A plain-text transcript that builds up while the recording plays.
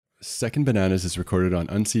Second Bananas is recorded on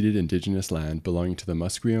unceded Indigenous land belonging to the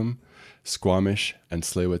Musqueam, Squamish, and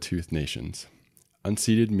Tsleil-Waututh nations.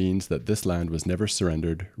 Unceded means that this land was never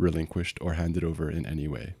surrendered, relinquished, or handed over in any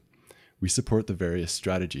way. We support the various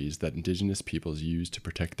strategies that Indigenous peoples use to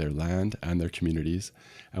protect their land and their communities,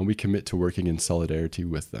 and we commit to working in solidarity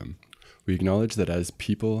with them. We acknowledge that as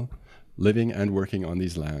people living and working on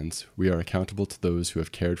these lands, we are accountable to those who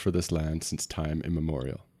have cared for this land since time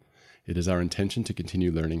immemorial. It is our intention to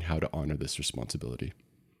continue learning how to honor this responsibility.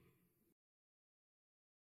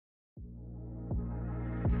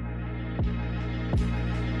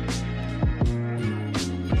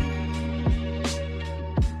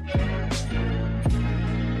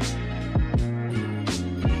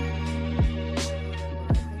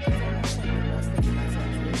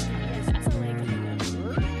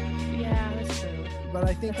 But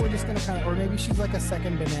I think we're just going to kind of, or maybe she's like a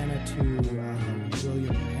second banana to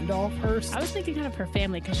William Randolph Hearst. I was thinking kind of her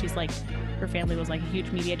family, because she's like, her family was like a huge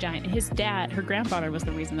media giant. His dad, her grandfather, was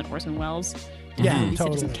the reason that Orson Welles did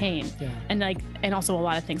Citizen Kane. Yeah. And also a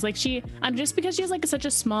lot of things. Like just because she has like such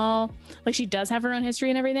a small, like she does have her own history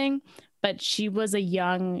and everything, but she was a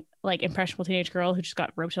young, like impressionable teenage girl who just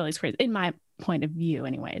got roped to all these crazy, in my point of view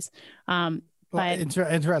anyways. Well,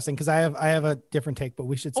 interesting, because I have a different take, but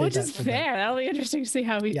we should say which is fair. That'll be interesting to see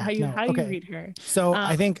how you read her. So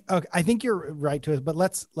I think you're right to it, but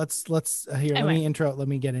let's here. Anyway. Let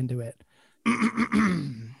me get into it.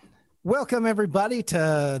 Welcome everybody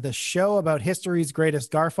to the show about history's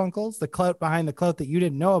greatest Garfunkels, the clout behind the clout that you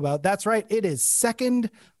didn't know about. That's right, it is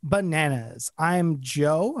Second Bananas. I'm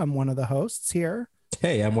Joe. I'm one of the hosts here.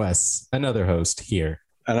 Hey, I'm Wes, another host here,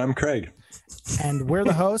 and I'm Craig. And we're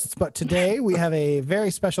the hosts, but today we have a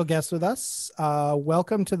very special guest with us.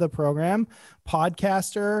 Welcome to the program,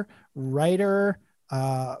 podcaster, writer,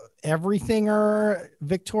 everythinger,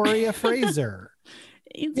 Victoria Fraser.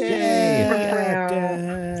 Yay!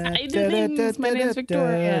 I do things. My name's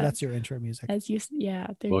Victoria. That's your intro music. There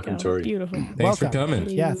Welcome, you go. Tori. Beautiful. Thanks for coming.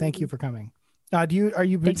 Yeah, thank you for coming. Do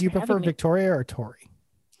you prefer Victoria or Tori?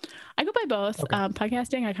 I go by both. Okay.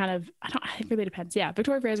 Podcasting, it really depends. Yeah,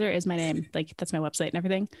 Victoria Fraser is my name. Like that's my website and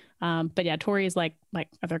everything. But yeah, Tori is like my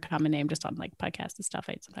other common name just on like podcasts and stuff.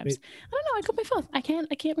 I don't know. I go by both. I can't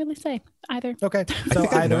really say either. Okay. So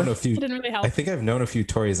I've known a few. It didn't really help. I think I've known a few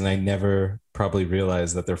Tories, and I never probably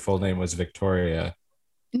realized that their full name was Victoria.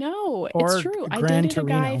 No, or it's true. Gran I dated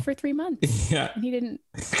Torino. a guy for 3 months. Yeah. And he didn't.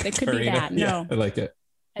 It could be that. No. Yeah, I like it.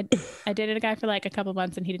 I dated a guy for like a couple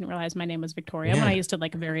months and he didn't realize my name was Victoria when I used to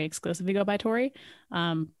like very exclusively go by Tori.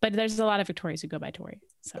 But there's a lot of Victorias who go by Tori.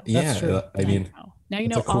 So that's true. I mean, now you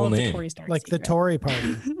know all of the Tory stories. Like the Tory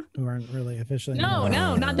party, who aren't really officially. No,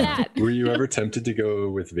 not that. Were you ever tempted to go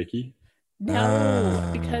with Vicky?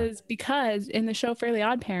 No, because in the show Fairly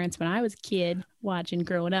Odd Parents, when I was a kid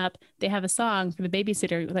growing up, they have a song for the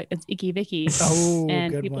babysitter, like it's Icky Vicky. Oh,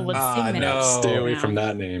 and good people one. would sing that. No. Stay away from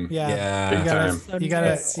that name. Yeah. Big time. You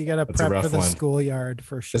gotta prep for the schoolyard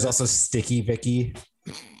for sure. There's also Sticky Vicky.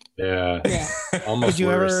 Yeah. Almost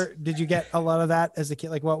Did you get a lot of that as a kid?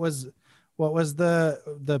 Like what was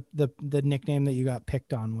the nickname that you got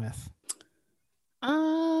picked on with?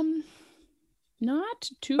 Not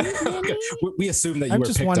too many. Okay. We assume that you were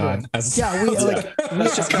picked on. That's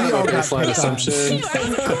just kind of a baseline assumption.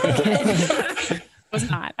 I was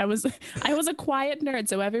not. I was a quiet nerd,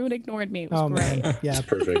 so everyone ignored me. It was great. Man. Yeah,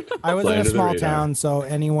 perfect. I was in a small town, so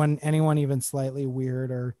anyone even slightly weird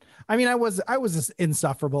or I was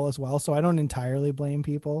insufferable as well, so I don't entirely blame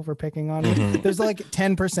people for picking on me. Mm-hmm. There's like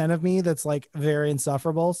 10% of me that's like very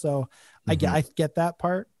insufferable, so I get that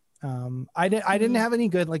part. I didn't have any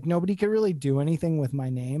good, like nobody could really do anything with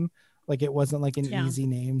my name. Like it wasn't like an easy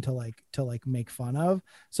name to make fun of.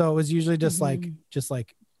 So it was usually just like,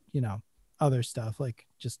 you know, other stuff, like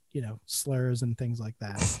just, you know, slurs and things like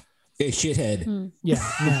that. Hey, shithead. Yeah,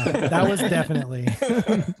 no, that was definitely.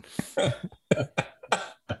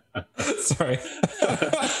 Sorry.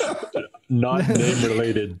 Not name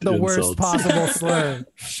related. The worst possible slur.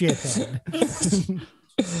 Shithead.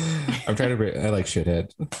 I'm trying to bring. I like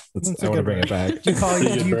shithead. I want to bring it back. Do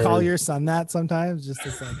you call your son that sometimes? Just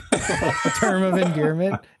as like a term of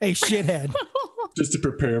endearment. Hey, shithead. Just to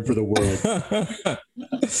prepare him for the world.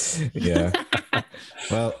 Yeah.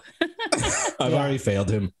 Well, I've already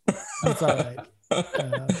failed him. That's all right.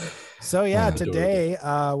 So yeah, today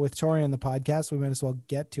with Tori on the podcast, we might as well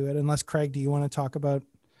get to it. Unless Craig, do you want to talk about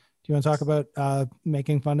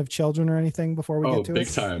making fun of children or anything before we get to it? Oh, big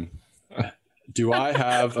time. Do I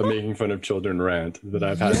have a making fun of children rant that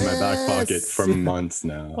I've had in my back pocket for months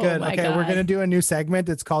now? Good. Okay, God. We're going to do a new segment.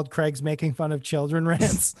 It's called Craig's Making Fun of Children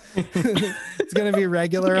Rants. It's going to be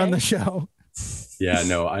regular on the show. Yeah,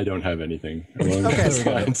 no, I don't have anything. Okay.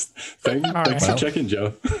 Thanks for checking,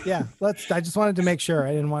 Joe. Yeah, I just wanted to make sure.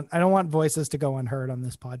 I don't want voices to go unheard on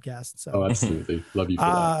this podcast. So oh, absolutely. Love you for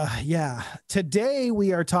that. Yeah. Today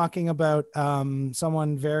we are talking about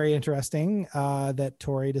someone very interesting that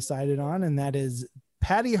Tori decided on, and that is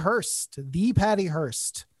Patty Hearst, the Patty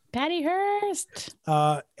Hearst. Patty Hearst.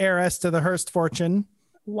 Heiress to the Hearst fortune.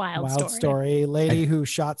 Wild story. Lady who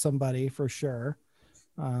shot somebody for sure.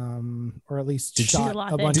 Or at least shot a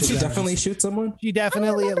bunch of guns. Did she definitely shoot someone? She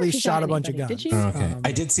definitely at least shot a bunch of guns. Did she? Oh, okay.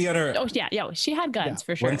 I did see on her. Oh yeah, she had guns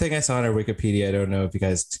for sure. One thing I saw on her Wikipedia, I don't know if you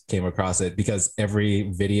guys came across it, because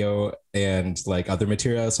every video and like other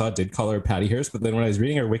material I saw did call her Patty Hearst, but then when I was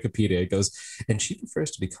reading her Wikipedia, it goes, and she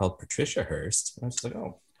prefers to be called Patricia Hearst. And I was just like,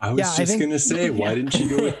 oh. I was just going to say, why didn't she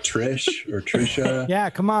go with Trish or Trisha?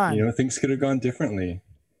 Yeah, come on. You know, things could have gone differently.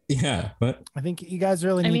 Yeah, but I think you guys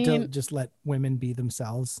really need to just let women be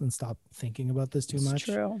themselves and stop thinking about this too much.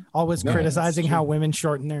 True. Always criticizing how women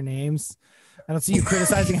shorten their names. I don't see you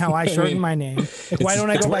criticizing how I shorten my name. Like, why don't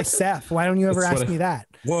I go by Seth? Why don't you ever ask me that?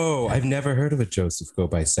 Whoa, I've never heard of a Joseph go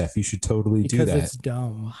by Seth. You should totally do that. Because it's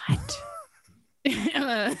dumb. What?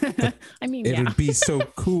 I mean, it would be so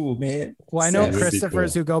cool, man. Well, I know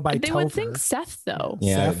Christophers who go by They Topher. would think Seth, though.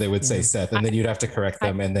 Yeah, Seth? they would say Seth, and then you'd have to correct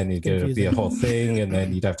them, and then it'd be a whole thing, and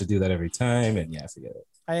then you'd have to do that every time, and forget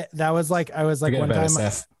it. I was like forget one time,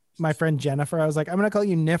 Seth. My friend Jennifer, I was like, I'm going to call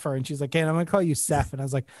you Niffer. And she's like, hey, I'm going to call you Seth. And I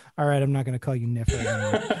was like, all right, I'm not going to call you Niffer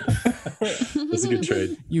anymore. That's a good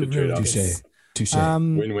trade. Touche.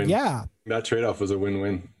 Win-win. Yeah. That trade-off was a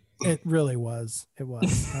win-win. It really was. It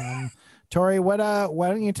was. Tori, why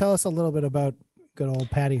don't you tell us a little bit about good old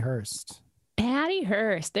Patty Hearst? Patty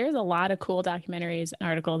Hearst. There's a lot of cool documentaries and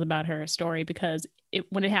articles about her story because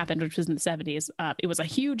when it happened, which was in the 70s, it was a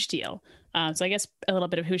huge deal. So I guess a little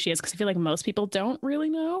bit of who she is, because I feel like most people don't really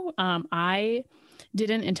know. I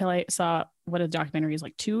didn't until I saw what a documentary is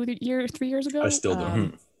like 3 years ago. I still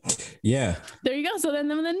don't. Yeah. There you go. So then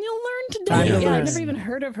you'll learn today. Yeah, I never even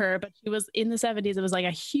heard of her, but she was in the 70s. It was like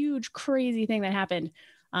a huge, crazy thing that happened.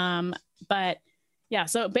 But yeah,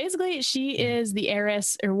 so basically she is the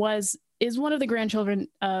heiress, or is one of the grandchildren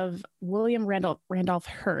of William Randolph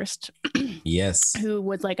Hearst. Yes. Who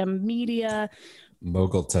was like a media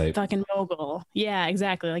mogul type. Fucking mogul. Yeah,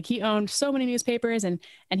 exactly. Like he owned so many newspapers and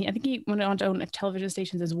I think he went on to own television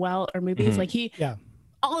stations as well, or movies. Mm-hmm. Like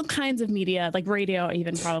all kinds of media, like radio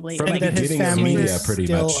even probably. From and the beginning of media, pretty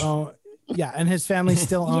much. And his family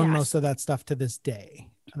still own most of that stuff to this day.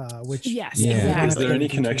 Exactly. Is there any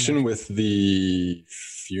connection with the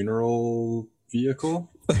funeral vehicle?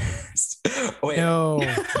 No.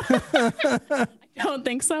 I don't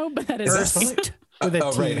think so, but that is Hearst.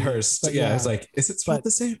 Right, Hearst. But I was like, is it spelled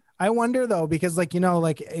the same? I wonder though, because like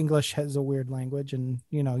English has a weird language, and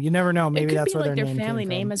you never know. Maybe that's where their family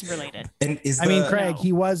name is related. And Craig,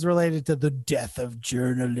 he was related to the death of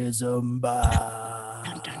journalism.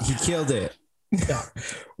 He killed it. Yeah.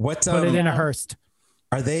 Put it in a Hearst.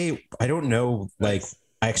 Are they? I don't know. Like,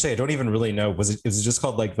 actually, I don't even really know. Was it just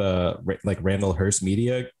called like the Randall Hearst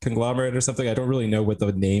Media Conglomerate or something? I don't really know what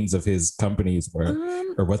the names of his companies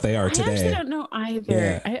were or what they are today. I actually don't know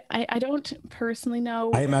either. Yeah. I don't personally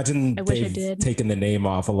know. I imagine they've taken the name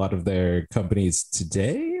off a lot of their companies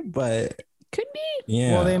today, but could be.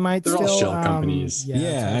 Yeah. Well, they might They're still all shell companies.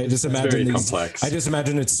 Yeah. I just imagine complex. I just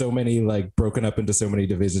imagine it's so many like broken up into so many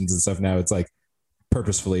divisions and stuff. Now it's like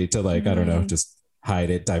purposefully to like I don't know, just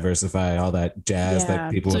hide it, diversify, all that jazz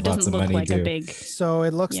that people with lots of money do. So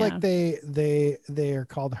it looks like they are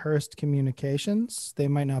called Hearst Communications. They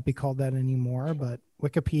might not be called that anymore, but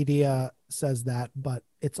Wikipedia says that. But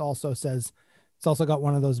it's also got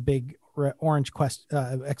one of those big orange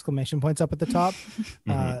exclamation points up at the top.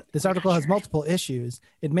 This article has multiple issues.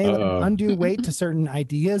 It may lend undue weight to certain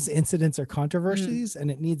ideas, incidents, or controversies,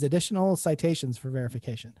 and it needs additional citations for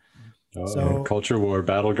verification. Culture war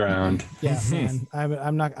battleground. Yeah, man.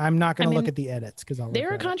 I'm not going to look at the edits because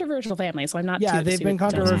they're a controversial family, so I'm not. Yeah, they've been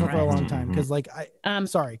controversial for a long time. Because I'm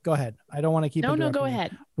sorry. Go ahead. I don't want to keep. No, go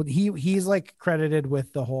ahead. But he's like credited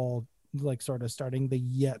with the whole like sort of starting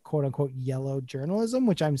the quote unquote yellow journalism,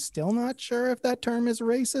 which I'm still not sure if that term is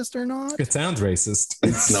racist or not. It sounds racist.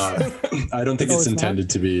 It's not. I don't think it's intended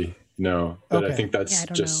to be. No, but I think that's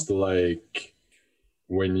just like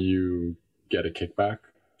when you get a kickback.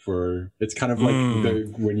 It's kind of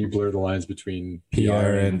like when you blur the lines between PR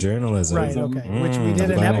and journalism, right? Okay, which we did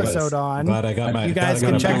an episode on. Glad I got my. You guys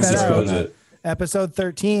can check that out. Episode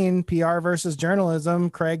 13, PR versus journalism.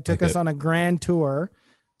 Craig took us on a grand tour.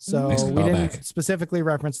 So Nice we didn't callback. specifically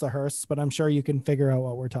reference the Hearsts, but I'm sure you can figure out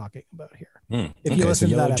what we're talking about here. If you Okay, listen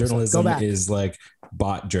so to that yellow episode, journalism go back. is like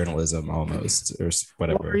bot journalism almost, or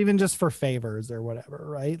whatever. Or even just for favors or whatever,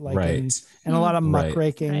 right? Like, Right. and a lot of Right.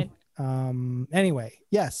 muckraking. Right. Anyway,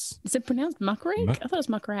 yes. Is it pronounced muckrake? I thought it was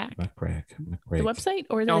muckrack. Muckrake. The website,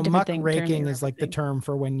 or is it No, a different thing? muckraking is like the term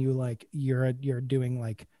for when you like you're doing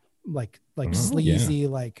like Oh, sleazy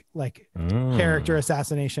like character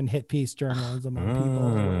assassination hit piece journalism on people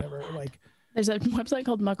or whatever. Like There's a website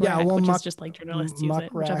called Muckrack, Yeah, well, which is just like journalists use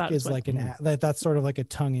it. Which I muckrack thought is was like that's sort of like a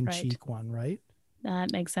tongue-in-cheek one, right?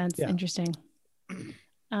 That makes sense. Yeah. Interesting.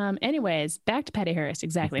 Anyways, back to Patty Hearst,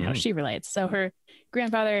 exactly how she relates. So her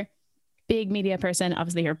grandfather, big media person,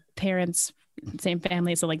 obviously her parents, same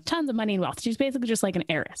family, so like tons of money and wealth. She's basically just like an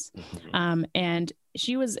heiress. And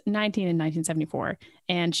she was 19 in 1974,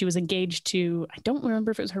 and she was engaged to, I don't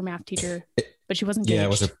remember if it was her math teacher, but she was engaged. Yeah, it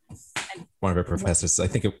was one of her professors. I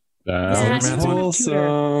think it. That's Yeah,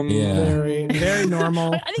 wholesome. Yeah. Very, very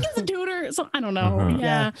normal. I think it's a tutor. So I don't know.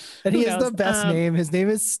 Yeah. And he Who has the knows? best name. His name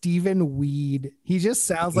is Stephen Weed. He just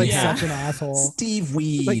sounds like such an asshole. Steve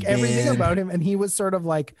Weed. Like everything man. about him. And he was sort of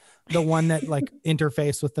like the one that like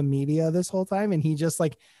interfaced with the media this whole time. And he just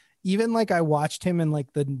like, even like I watched him in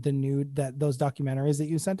like the nude, that those documentaries that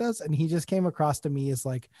you sent us, and he just came across to me as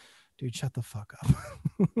like, dude, shut the fuck up.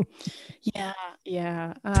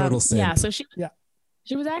 Yeah. Total simp. Yeah. So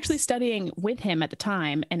she was actually studying with him at the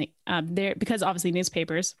time, and there, because obviously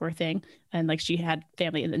newspapers were a thing, and like she had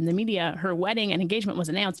family in the media. Her wedding and engagement was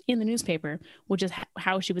announced in the newspaper, which is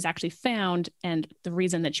how she was actually found, and the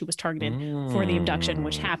reason that she was targeted for the abduction,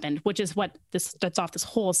 which happened, which is what this starts off this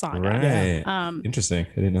whole saga. Right. Interesting.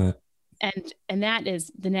 I didn't know that. And that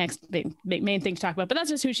is the next big main thing to talk about. But that's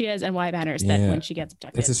just who she is and why it matters that when she gets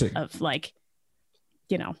abducted, of like,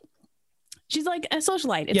 you know. She's like a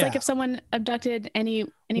socialite. It's like if someone abducted any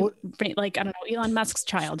like, I don't know, Elon Musk's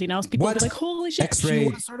child, you know, people would be like, holy shit. X-ray She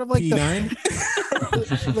was sort of like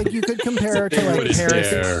P9? like you could compare her to like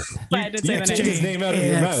Paris. You take his name out of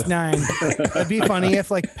your mouth. X9. It'd be funny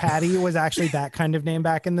if like Patty was actually that kind of name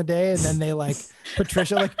back in the day, and then they like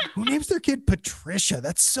Patricia, like who names their kid Patricia?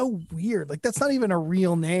 That's so weird. Like that's not even a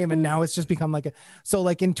real name, and now it's just become like so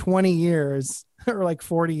like in 20 years or like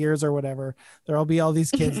 40 years or whatever, there'll be all these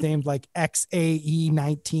kids named like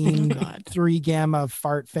XAE19 3 gamma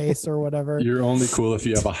fart face or whatever. You're only cool if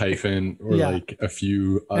you have a hyphen or like a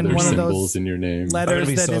few other one of symbols in your name.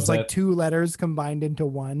 Letters that is like 2 letters combined into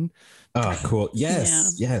one. Oh, cool.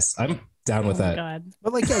 Yes. Yes. I'm down with that. God.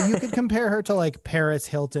 But like, yeah, you could compare her to like Paris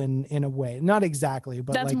Hilton in a way. Not exactly,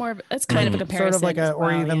 but that's like, more of, it's kind of a comparison. Sort of like a,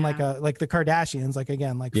 or even like like the Kardashians, like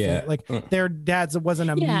again, like their dad's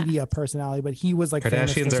wasn't a media personality, but he was like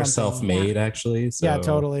Kardashians are self-made actually. So. Yeah,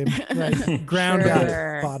 totally. Right. Ground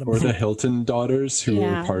up bottom. Or the Hilton daughters who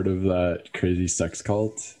were part of that crazy sex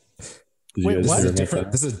cult. Wait, what?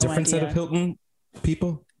 This is a different set of Hilton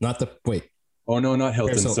people? Not the, wait. Oh no, not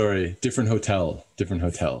Hilton. Sorry, different hotel.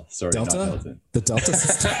 Sorry, Delta. Not Hilton. The Delta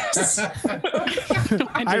sisters.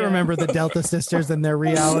 I remember the Delta sisters and their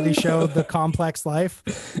reality show, The Complex Life.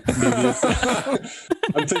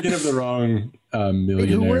 I'm thinking of the wrong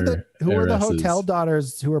millionaire. Who were the hotel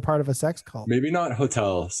daughters who were part of a sex cult? Maybe not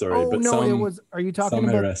hotel. Sorry, but no, some, it was. Are you talking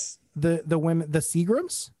about heiress. the women, the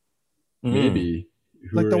Seagrams? Maybe.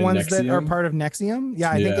 Like the ones that are part of Nexium? Yeah,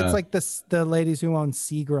 I think it's like the ladies who own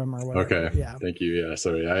Seagram or whatever. Okay. Yeah. Thank you. Yeah.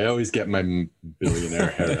 Sorry. I always get my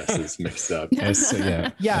billionaire heiresses mixed up. Yeah,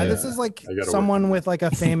 this is like someone with like a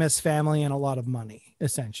famous family and a lot of money,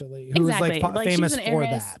 essentially, who is like famous for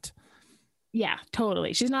that. Yeah,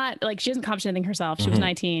 totally. She's not like, she isn't compensating herself. She was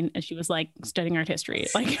 19 and she was like studying art history.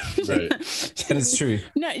 Like, and it's true.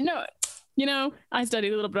 No. You know, I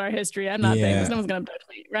studied a little bit of art history. I'm not famous. No one's gonna abduct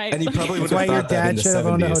me, right? And you probably would That's have why your thought that in dad the should have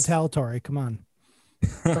owned a 70s. hotel, Tori. Come on.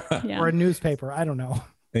 Or a newspaper. I don't know.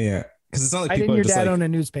 Yeah, because it's not like Why people didn't your are just dad like, own a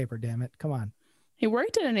newspaper? Damn it! Come on. He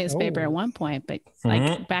worked at a newspaper at one point, but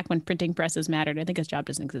like back when printing presses mattered, I think his job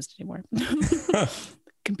doesn't exist anymore.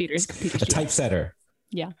 Computers. a typesetter.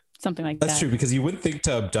 Yeah, something like that. That's true, because you wouldn't think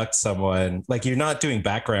to abduct someone, like you're not doing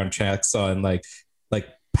background checks on like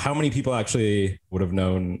how many people actually would have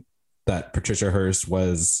known that Patricia Hearst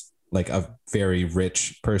was like a very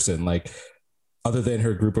rich person, like other than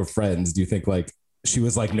her group of friends. Do you think like she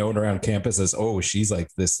was like known around campus as, oh, she's like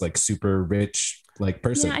this like super rich like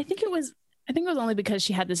person? Yeah, I think it was only because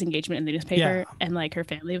she had this engagement in the newspaper and like her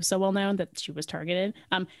family was so well known that she was targeted.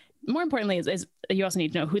 more importantly is you also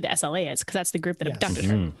need to know who the SLA is, because that's the group that abducted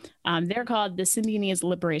her. They're called the Symbionese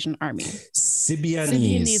Liberation Army.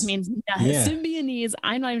 Symbionese means Symbionese.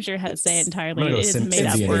 I'm not even sure how to say it entirely. It is made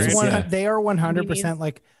up word. They are 100%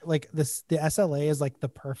 like this. The SLA is like the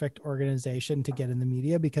perfect organization to get in the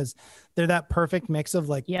media, because they're that perfect mix of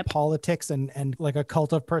like politics and like a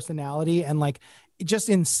cult of personality and like just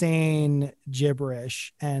insane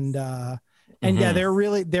gibberish. And yeah, they're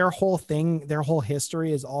really, their whole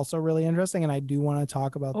history is also really interesting. And I do want to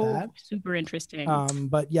talk about that. Super interesting.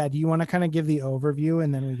 But yeah, do you want to kind of give the overview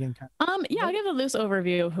and then we can I'll give a loose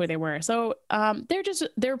overview of who they were. So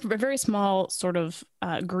they're a very small sort of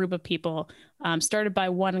group of people, started by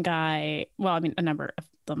one guy. Well, I mean, a number of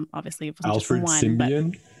them, obviously. It wasn't Alfred just one,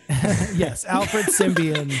 Symbion. Yes, Alfred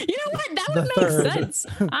Symbion. You know what? That would make sense.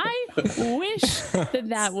 I wish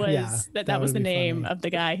that was the name of the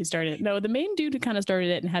guy who started it. No, the main dude who kind of started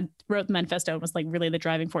it and wrote the manifesto and was like really the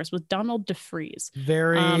driving force was Donald DeFreeze.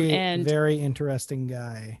 Very interesting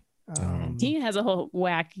guy. He has a whole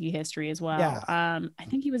wacky history as well. Yeah. I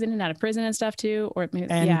think he was in and out of prison and stuff too. Or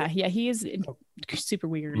he is super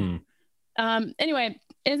weird. Anyway,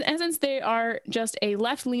 in essence, they are just a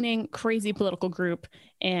left-leaning, crazy political group,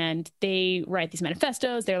 and they write these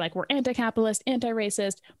manifestos. They're like, we're anti-capitalist,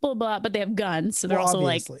 anti-racist, blah, blah, but they have guns. So they're also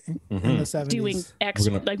like in the 70s.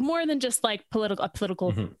 doing like more than just like a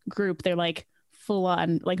political group. They're like full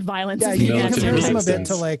on like violence. Yeah, you can compare them a bit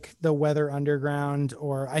to like the Weather Underground,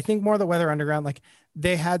 or I think more the Weather Underground. Like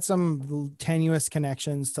they had some tenuous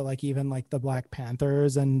connections to like even like the Black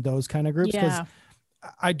Panthers and those kind of groups. Yeah.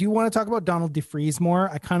 I do want to talk about Donald DeFreeze more.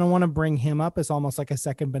 I kind of want to bring him up as almost like a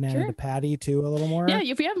second banana to Patty too, a little more. Yeah,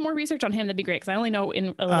 if you have more research on him, that'd be great, because I only know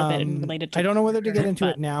in a little bit related to. I don't know whether to get into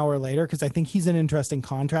it now or later, because I think he's an interesting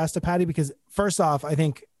contrast to Patty. Because first off, I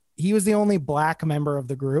think he was the only Black member of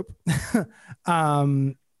the group.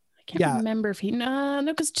 I can't remember if no,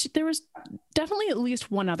 because there was definitely at least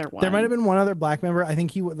one other one. There might have been one other Black member. I think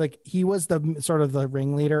he was the sort of the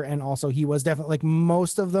ringleader, and also he was definitely like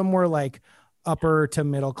most of them were like upper to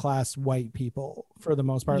middle class white people for the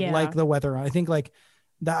most part, like the Weather. I think like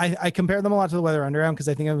that I compare them a lot to the Weather Underground, because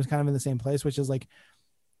I think it was kind of in the same place, which is like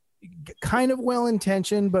kind of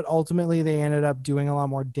well-intentioned, but ultimately they ended up doing a lot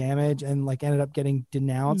more damage and like ended up getting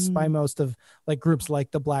denounced by most of like groups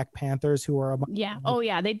like the Black Panthers, who are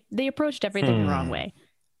they approached everything the wrong way.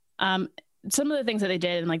 Some of the things that they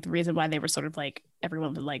did, and like the reason why they were sort of like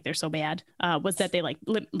everyone was like they're so bad, was that they like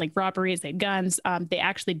robberies, they had guns. They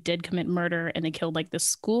actually did commit murder, and they killed like the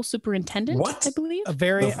school superintendent. I believe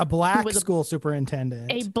a Black school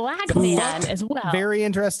superintendent, a Black man as well. Very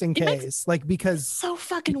interesting case, like because so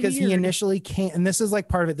fucking because weird. He initially came, and this is like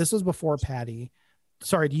part of it. This was before Patty.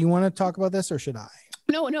 Sorry, do you want to talk about this or should I?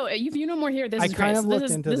 No, you know more here. This is kind of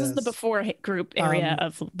this is the before group area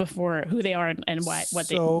of before who they are and what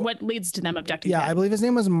leads to them abducting. Yeah, I believe his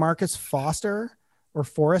name was Marcus Foster or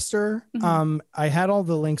Forrester. I had all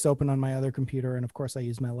the links open on my other computer, and of course I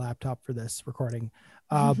used my laptop for this recording.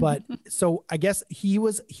 But so I guess he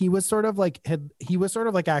was sort of like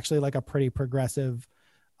actually like a pretty progressive.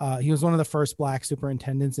 He was one of the first Black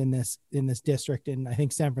superintendents in this district in, I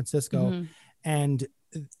think, San Francisco, and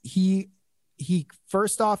he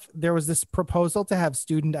first off, there was this proposal to have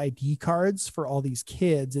student ID cards for all these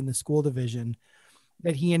kids in the school division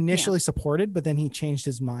that he initially supported, but then he changed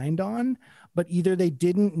his mind on. But either they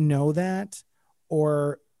didn't know that,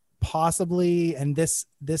 or possibly, and this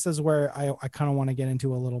is where I kind of want to get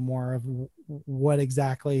into a little more of what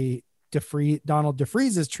exactly Donald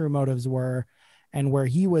DeFreeze's true motives were and where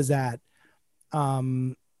he was at.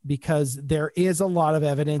 Because there is a lot of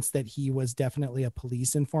evidence that he was definitely a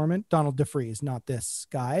police informant, Donald DeFreeze, not this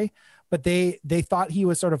guy, but they thought he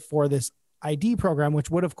was sort of for this ID program, which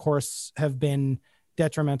would of course have been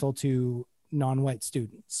detrimental to non-white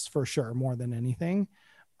students for sure, more than anything.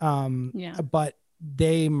 But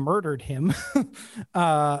they murdered him.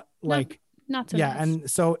 And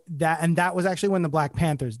so that was actually when the Black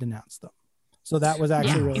Panthers denounced them. So that was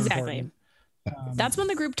actually really important. That's when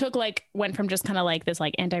the group went from just kind of like this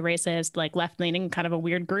like anti-racist, like left-leaning kind of a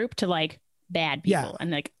weird group to like bad people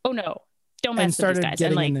and like, oh no, don't mess with these guys. And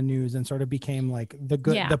started getting in the news and sort of became like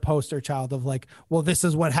the poster child of like, well, this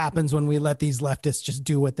is what happens when we let these leftists just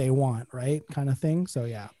do what they want, right? Kind of thing. So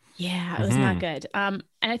yeah, it was not good. And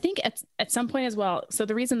I think at some point as well. So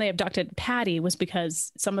the reason they abducted Patty was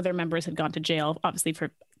because some of their members had gone to jail, obviously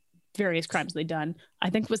for various crimes they'd done.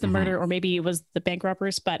 I think it was the murder, or maybe it was the bank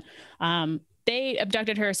robbers, but they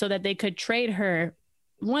abducted her so that they could trade her.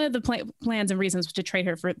 One of the plans and reasons was to trade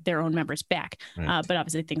her for their own members back. Right. But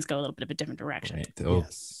obviously things go a little bit of a different direction. Right.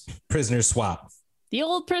 Prisoner swap. The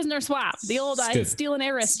old prisoner swap, the old I steal an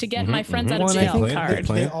heiress to get my friends out Well, of and I jail think card.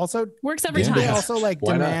 they also Works every didn't time. they also like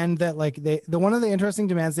Why not? demand that like the one of the interesting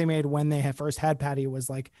demands they made when they had first had Patty was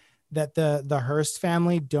like that the Hearst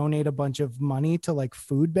family donate a bunch of money to like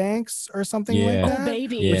food banks or something like Yeah. that. Oh,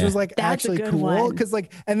 baby. Yeah. Which was like That's a actually good cool one. because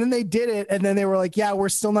like, and then they did it, and then they were like, "Yeah, we're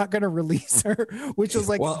still not going to release her," which was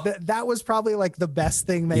like Well- that was probably like the best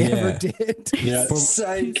thing they ever did. Yeah.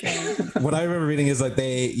 What I remember reading is like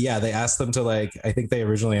they asked them to like, I think they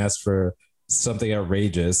originally asked for something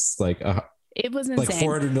outrageous, like It was insane. like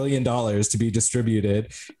 $400 million to be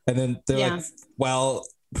distributed, and then they're like, well,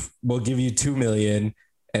 we'll give you $2 million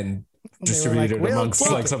and distribute it amongst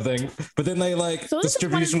like something. But then they like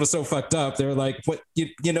distribution was so fucked up. They were like, what,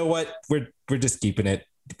 you know what, we're just keeping it.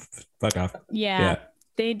 Fuck off. Yeah.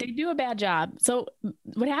 They do a bad job. So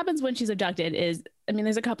what happens when she's abducted is, I mean,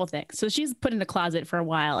 there's a couple things. So she's put in a closet for a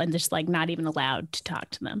while and just like not even allowed to talk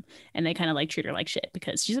to them. And they kind of like treat her like shit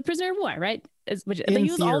because she's a prisoner of war, right? They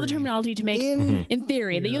use all the terminology to make, in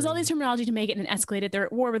theory, they use all these terminology to make it and escalate it. They're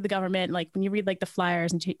at war with the government. Like when you read like the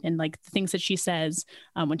flyers and like the things that she says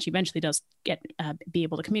when she eventually does get be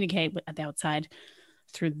able to communicate with the outside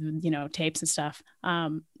through tapes and stuff,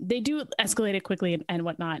 they do escalate it quickly and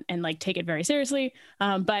whatnot and like take it very seriously,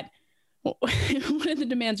 but one of the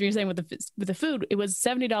demands we were saying with the food, it was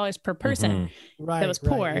 $70 per person that was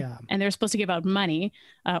poor, and they're supposed to give out money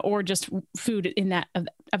or just food in that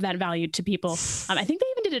of that value to people. I think they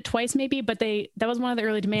even did it twice maybe, but that was one of the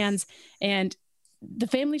early demands, and the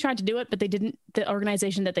family tried to do it, but they didn't. The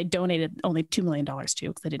organization that they donated only $2 million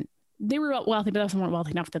to, because they were wealthy, but they also weren't wealthy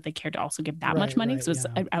enough that they cared to also give that much money. So it's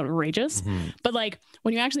outrageous. But like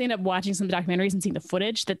when you actually end up watching some documentaries and seeing the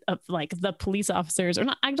footage of like the police officers, or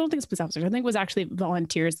not, I don't think it's police officers. I think it was actually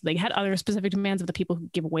volunteers. They had other specific demands of the people who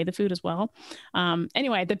give away the food as well.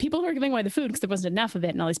 Anyway, the people who are giving away the food, because there wasn't enough of it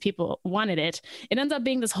and all these people wanted it, it ends up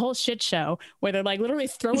being this whole shit show where they're like literally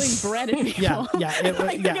throwing bread at people.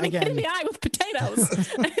 They're getting hit in the eye with potatoes.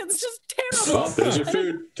 It's just terrible. Oh, there's your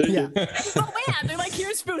food. Take it. Oh man, they're like,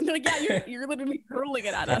 here's food. And they're like, yeah, you're literally hurling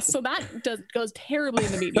it at us. So that goes terribly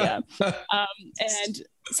in the media. And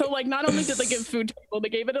so like not only did they give food to people, they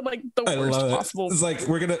gave it in like the worst possible. It's like,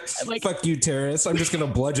 we're gonna fuck you, terrorists. I'm just gonna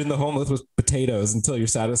bludgeon the homeless with potatoes until you're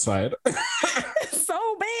satisfied. So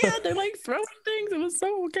bad. They're like throwing things. It was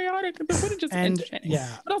so chaotic. The footage is entertaining.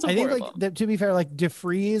 Yeah, but also I horrible. think like to be fair, like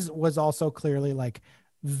DeFreeze was also clearly like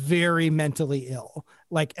very mentally ill,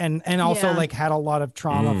 like and also like had a lot of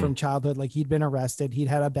trauma from childhood. Like he'd been arrested, he'd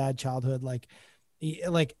had a bad childhood. Like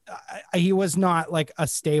he was not like a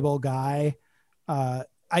stable guy.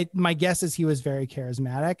 My guess is he was very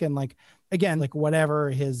charismatic, and like again, like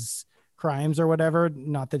whatever his crimes or whatever,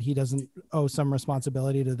 not that he doesn't owe some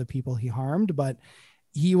responsibility to the people he harmed, but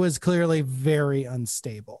he was clearly very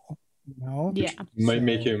unstable. Might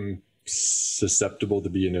make him susceptible to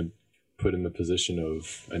being put in the position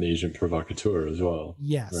of an agent provocateur as well.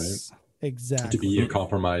 Yes, right? Exactly. To be a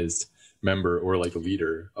compromised member or like a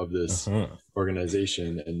leader of this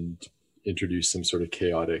organization and introduce some sort of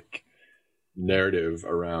chaotic narrative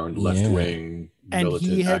around left-wing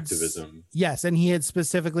militant activism. Yes, and he had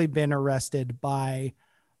specifically been arrested by.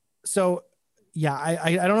 So, yeah,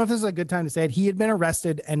 I don't know if this is a good time to say it. He had been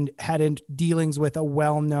arrested and had dealings with a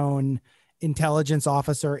well-known intelligence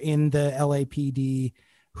officer in the LAPD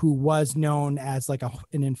who was known as like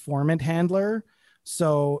an informant handler.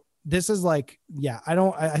 So this is like,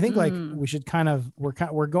 I think like we should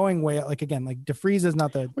we're going way, like, again, like DeFreeze is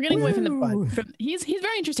not we're getting away from he's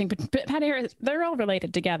very interesting, but Patty Harris, they're all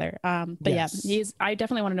related together. I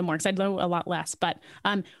definitely want to know more because I know a lot less, but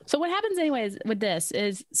so what happens anyways with this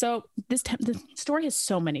is, so the story has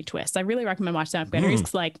so many twists. I really recommend watching documentaries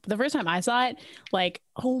because like the first time I saw it, like,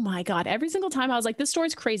 oh my God, every single time I was like, this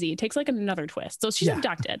story's crazy. It takes like another twist. So she's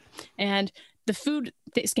abducted, and the food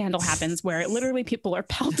scandal happens where literally people are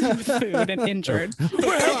pelted with food and injured.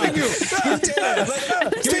 We're helping you.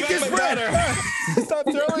 Take his bread. Stop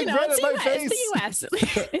throwing bread at my face. It's the US.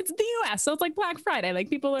 It's the US. So it's like Black Friday. Like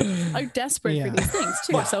people are desperate for these things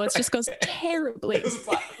too. So it just goes terribly.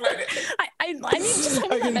 I mean, just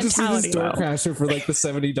having that mentality. Just see the store crasher for like the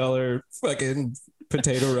 $70 fucking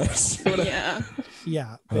potato rush.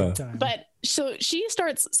 Yeah, big time. But so she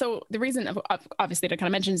starts. So the reason, obviously, to kind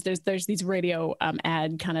of mention is there's these radio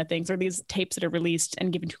ad kind of things, or these tapes that are released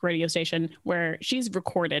and given to a radio station where she's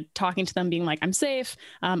recorded talking to them, being like, "I'm safe.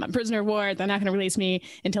 I'm a prisoner of war. They're not going to release me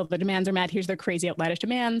until the demands are met. Here's their crazy outlandish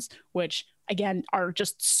demands," which again are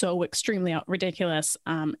just so extremely ridiculous.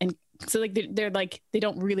 And so like they're like, they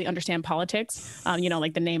don't really understand politics.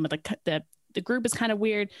 Like the name of the the group is kind of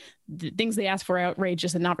weird. The things they ask for are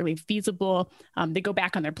outrageous and not really feasible. They go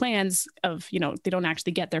back on their plans of, they don't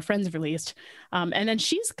actually get their friends released. And then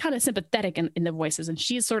she's kind of sympathetic in the voices, and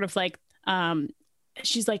she's sort of like,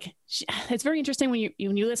 it's very interesting when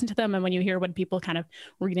you listen to them and when you hear what people kind of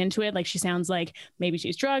read into it. Like, she sounds like maybe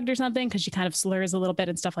she's drugged or something, because she kind of slurs a little bit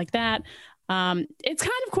and stuff like that. It's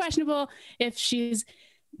kind of questionable if she's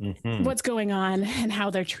what's going on and how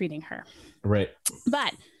they're treating her. Right.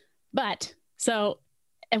 But so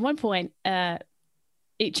at one point, the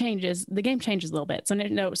game changes a little bit.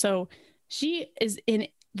 So she is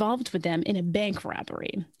involved with them in a bank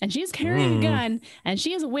robbery, and she's carrying a gun, and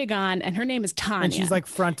she has a wig on, and her name is Tanya. And she's like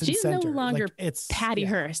front and she's center. No longer it's Patty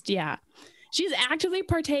Hearst. Yeah. She's actively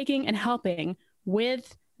partaking and helping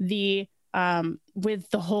with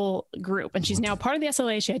the whole group, and she's now part of the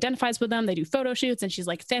SLA. She identifies with them. They do photo shoots, and she's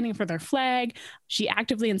like standing for their flag. She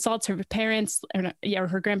actively insults her parents, or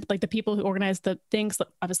her the people who organized the things.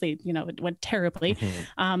 Obviously, it went terribly.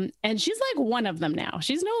 And she's like one of them now.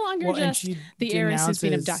 She's no longer just the heiress who's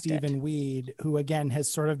been abducted. Stephen Weed, who again has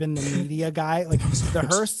sort of been the media guy. Like, the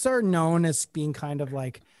Hearsts are known as being kind of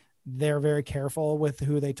like, they're very careful with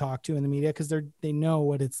who they talk to in the media, because they know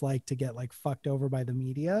what it's like to get like fucked over by the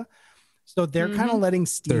media. So they're kind of letting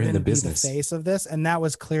Stephen be the face of this, and that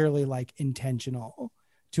was clearly like intentional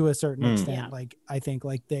to a certain extent. Yeah. Like, I think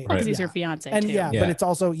like they, because he's her fiance, and too. But it's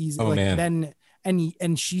also easy. Then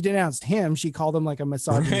and she denounced him. She called him like a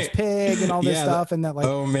misogynist pig and all this stuff, and that like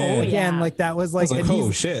like that was like,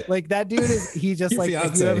 shit, like that dude is he's just like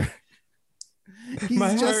he's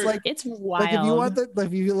My just heart. like, it's wild. Like,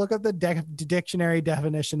 if you look up the dictionary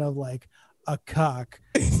definition of like a cuck,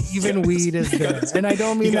 Stephen Weed is there, and I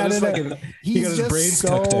don't mean that in he's just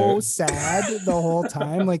so sad the whole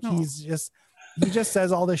time. Like, he just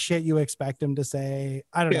says all the shit you expect him to say.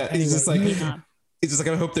 I don't know. Anyway, he's just like,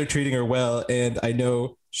 I hope they're treating her well, and I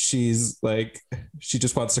know she's like, she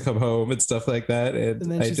just wants to come home and stuff like that. And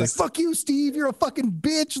then she's like, "Fuck you, Steve! You're a fucking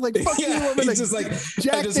bitch!" Like, "Fuck you!" I'm like, just like,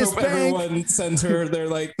 I just hope everyone sends her their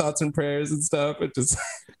like thoughts and prayers and stuff. It just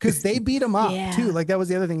because they beat him up too. Like, that was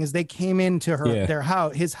the other thing, is they came into their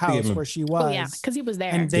house, his house where she was. Because he was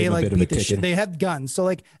there, and they like beat the shit. They had guns. So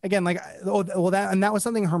like, again, like, that was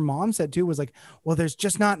something her mom said too. Was like, well, there's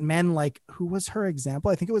just not men like, who was her example?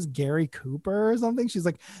 I think it was Gary Cooper or something. She's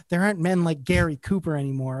like, there aren't men like Gary Cooper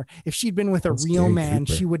anymore. If she'd been with a real man,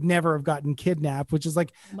 she would never have gotten kidnapped, which is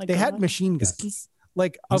like, they had machine guns.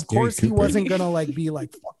 Like, of course he wasn't gonna like be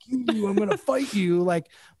like, "Fuck you, I'm gonna fight you." Like,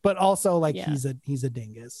 but also like, he's a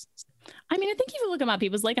dingus. I mean, I think if you look him up, he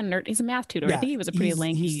was like a nerd. He's a math tutor. I think he was a pretty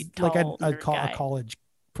lanky, tall, like a college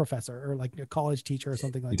professor or like a college teacher or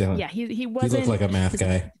something like that. Yeah, he wasn't. He looked like a math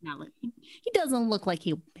guy. He doesn't look like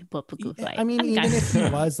he. I mean, even if he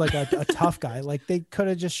was like a tough guy, like, they could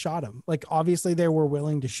have just shot him. Like, obviously they were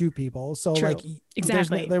willing to shoot people, so True. Like,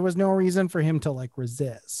 exactly, there was no reason for him to like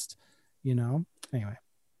resist. Anyway.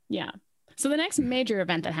 Yeah. So the next major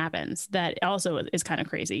event that happens that also is kind of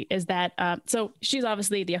crazy is that so she's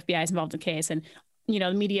obviously, the FBI is involved in the case, and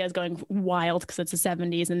the media is going wild because it's the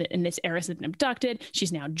 70s and this heiress has been abducted.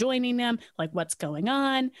 She's now joining them. Like, what's going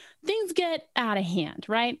on? Things get out of hand,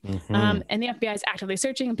 right? And the FBI is actively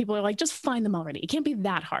searching, and people are like, just find them already. It can't be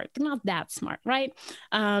that hard. They're not that smart, right?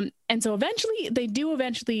 And so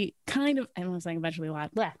eventually kind of, I was saying eventually a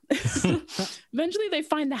lot. Eventually they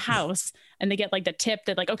find the house, and they get like the tip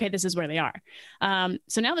that like, okay, this is where they are.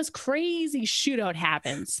 So now this crazy shootout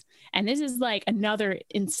happens. And this is like another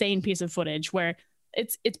insane piece of footage where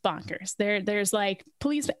it's bonkers. There's like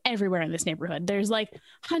police everywhere in this neighborhood. There's like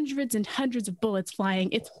hundreds and hundreds of bullets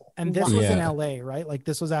flying. This was in LA, right? Like,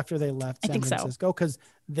 this was after they left San Francisco, because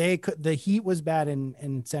the heat was bad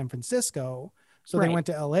in San Francisco. So they went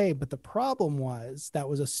to LA, but the problem was that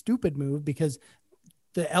was a stupid move, because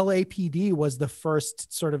the LAPD was the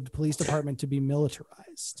first sort of police department to be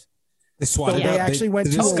militarized. They swatted they actually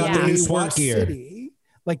went to a SWAT city.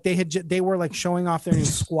 Like, they were like showing off their new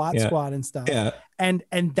squad and stuff. Yeah. And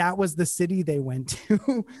that was the city they went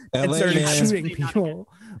to and started shooting people.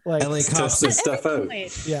 Like, LA cops and stuff out.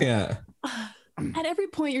 Yeah. At every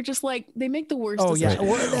point, you're just like, they make the worst. Oh yeah.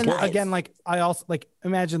 And again, like, I also like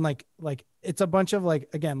imagine like it's a bunch of like,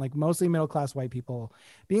 again, like mostly middle class white people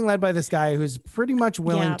being led by this guy who's pretty much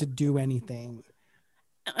willing to do anything.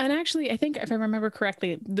 And actually, I think if I remember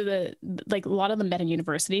correctly, the like a lot of them met in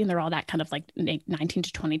university, and they're all that kind of like 19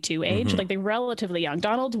 to 22 age. Like they're relatively young.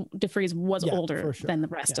 Donald DeFreeze was older than the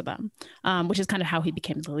rest of them, which is kind of how he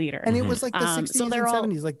became the leader. And it was like the 60s and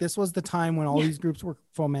 70s. Like this was the time when all these groups were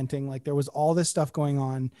fomenting. Like there was all this stuff going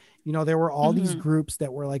on. You know, there were all these groups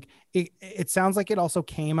that were like, it sounds like it also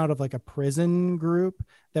came out of like a prison group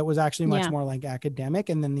that was actually much more like academic.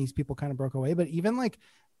 And then these people kind of broke away. But even like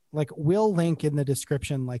we'll link in the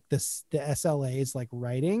description like the SLA's like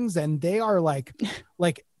writings, and they are like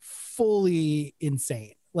fully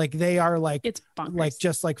insane. Like they are like, it's bonkers. Like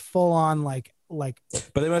just like full on like but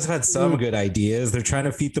they must have had some good ideas. They're trying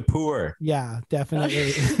to feed the poor. Yeah,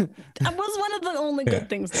 definitely. That was one of the only good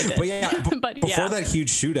things they did. But before that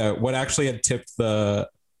huge shootout, what actually had tipped the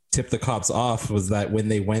cops off was that when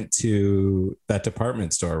they went to that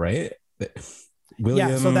department store, right?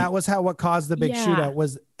 Yeah, so that was what caused the big shootout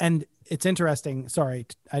was, and it's interesting. Sorry,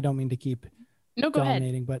 I don't mean to keep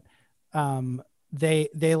dominating, but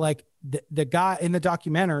they like the guy in the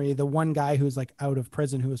documentary, the one guy who's like out of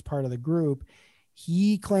prison who was part of the group,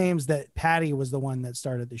 he claims that Patty was the one that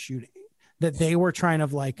started the shooting. That they were trying to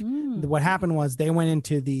like what happened was they went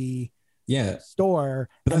into the store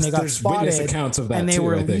and they got spotted accounts of that and they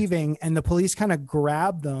were leaving, and the police kind of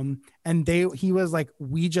grabbed them, and he was like,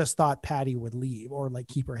 we just thought Patty would leave or like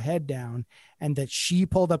keep her head down, and that she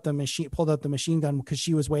pulled up the machine gun because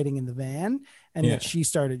she was waiting in the van, and that she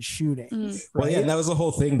started shooting. Right? Well, and that was the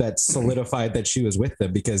whole thing that solidified that she was with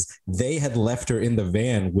them, because they had left her in the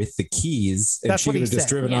van with the keys, and she would have just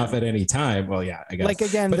driven off at any time. Well, I guess. Like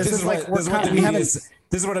again, this is like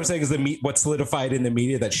this is what I'm saying is what solidified in the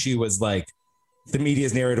media that she was like, the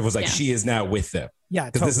media's narrative was like, she is now with them. Yeah.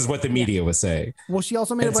 Because this is what the media was saying. Well, she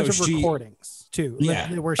also made a bunch of recordings too.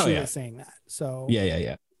 Where she was saying that. So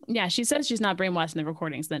yeah, she says she's not brainwashed in the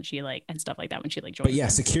recordings, then she like, and stuff like that when she like joined.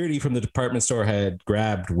 But security from the department store had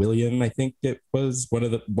grabbed William. I think it was one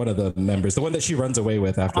of the members, the one that she runs away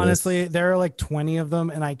with after. Honestly, there are like 20 of them,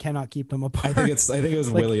 and I cannot keep them apart. I think it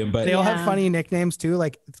was like, William, but they all have funny nicknames too.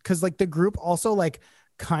 Like, cause like the group also like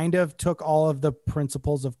kind of took all of the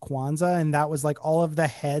principles of Kwanzaa, and that was like all of the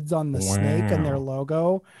heads on the snake and their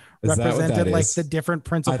logo represented like the different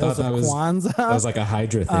principles of Kwanzaa. That was like a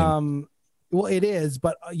Hydra thing. Well, it is,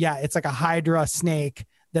 but it's like a Hydra snake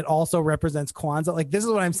that also represents Kwanzaa. Like, this is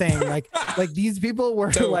what I'm saying. Like these people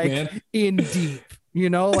were in deep,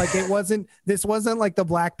 you know, like this wasn't like the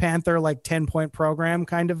Black Panther, like 10-point program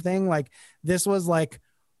kind of thing. Like this was like,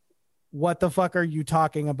 what the fuck are you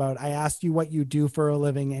talking about? I asked you what you do for a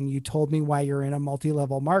living, and you told me why you're in a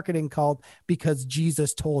multi-level marketing cult because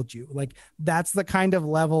Jesus told you. Like, that's the kind of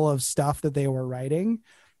level of stuff that they were writing.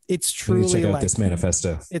 It's truly check out like this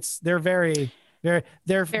manifesto. They're very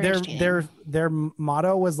their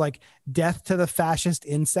motto was like death to the fascist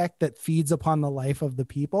insect that feeds upon the life of the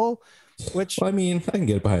people, which I mean, I can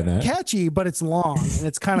get behind that. Catchy, but it's long and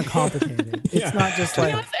it's kind of complicated. It's not just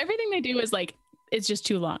like everything they do is like, it's just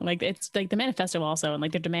too long. Like it's like the manifesto also, and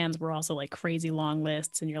like their demands were also like crazy long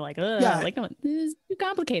lists, and you're like, like no, this is too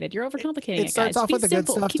complicated. You're overcomplicating it. It starts off with the good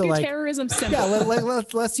stuff Keep to your like terrorism simple. Yeah,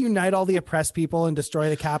 let's unite all the oppressed people and destroy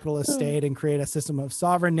the capitalist state and create a system of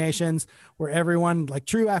sovereign nations where everyone like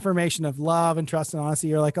true affirmation of love and trust and honesty.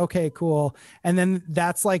 You're like, okay, cool. And then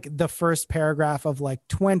that's like the first paragraph of like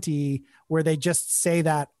 20 where they just say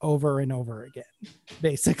that over and over again,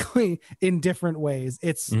 basically in different ways.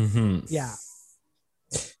 It's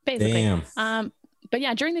basically. Damn. But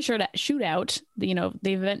yeah, during the shootout, you know,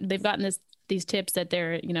 they've gotten these tips that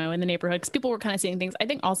they're, you know, in the neighborhood, because people were kind of seeing things. I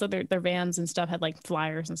think also their vans and stuff had like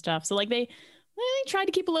flyers and stuff. So like they tried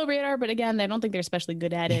to keep a low radar, but again, I don't think they're especially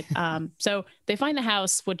good at it. So they find the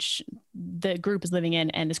house which the group is living in,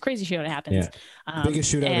 and this crazy shootout happens.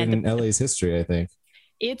 Biggest shootout in LA's history, I think.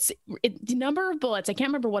 It's the number of bullets, I can't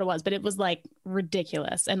remember what it was, but it was like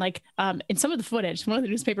ridiculous. And like in some of the footage, one of the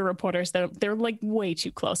newspaper reporters, they're like way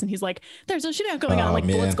too close, and he's like, there's a shootout going on, like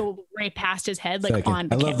bullets go right past his head, like on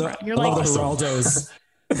the camera. You're like, the Geraldos.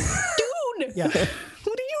 Dude, yeah.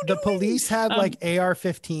 What are you the doing? Police had like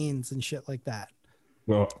AR-15s and shit like that.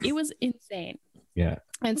 Well, it was insane. Yeah.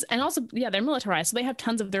 And also, they're militarized, so they have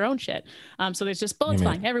tons of their own shit. So there's just bullets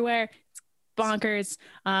flying everywhere. Bonkers.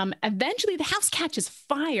 Eventually the house catches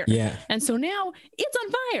fire, and so now it's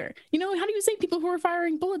on fire. You know, how do you say people who are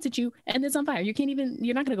firing bullets at you and it's on fire?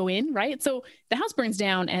 You're not gonna go in, right? So the house burns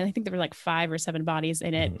down, and I think there were like 5 or 7 bodies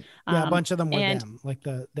in it. A bunch of them were them, like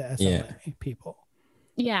the SLA people.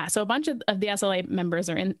 Yeah, so a bunch of the SLA members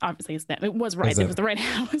are in. Obviously, it was right. It was the right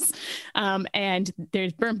house, and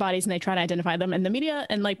there's burnt bodies, and they try to identify them. And the media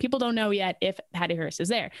and like people don't know yet if Patty Hearst is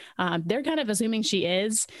there. They're kind of assuming she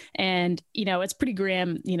is, and it's pretty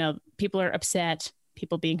grim. People are upset.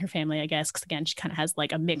 People being her family, I guess, because again, she kind of has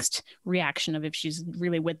like a mixed reaction of if she's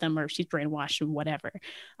really with them or if she's brainwashed and whatever.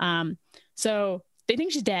 So they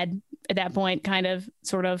think she's dead at that point, kind of,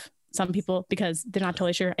 sort of. Some people, because they're not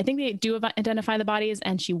totally sure. I think they do identify the bodies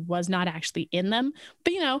and she was not actually in them.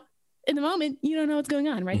 But, in the moment, you don't know what's going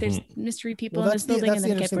on, right? There's mystery people in this building. That's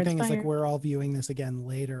the interesting thing is like we're all viewing this again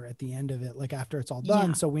later at the end of it, like after it's all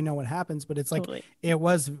done. So we know what happens, but it's like it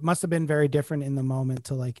must have been very different in the moment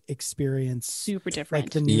to like experience super different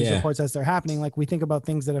like the news reports as they're happening. Like we think about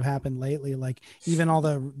things that have happened lately, like even all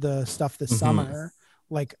the stuff this summer.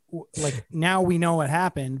 Like now we know what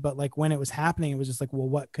happened, but like when it was happening, it was just like, well,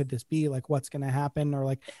 what could this be? Like, what's going to happen? Or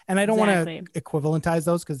like, and I don't want to equivalentize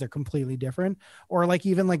those because they're completely different. Or like,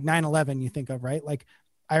 even like 9/11 you think of, right? Like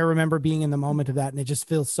I remember being in the moment of that and it just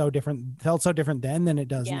felt so different then than it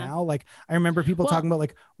does now. Like I remember people talking about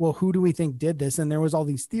like, well, who do we think did this? And there was all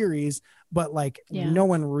these theories, but like no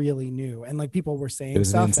one really knew. And like people were saying it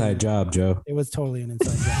was an inside job, Joe. It was totally an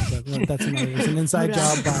inside job. But that's another, it's an inside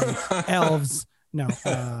job by elves. No,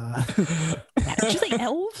 she's like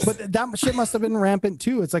elves, but that shit must have been rampant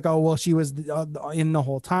too. It's like, oh well, she was in the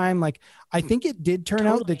whole time. Like, I think it did turn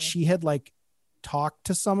out that she had like talked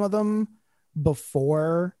to some of them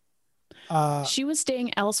before. She was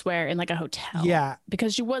staying elsewhere in like a hotel. Yeah,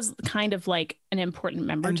 because she was kind of like an important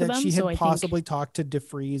member and to that them. She had possibly talked to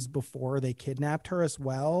DeFreeze before they kidnapped her as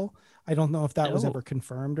well. I don't know if that was ever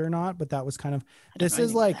confirmed or not, but that was kind of, this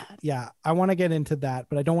is like, I want to get into that,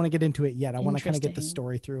 but I don't want to get into it yet. I want to kind of get the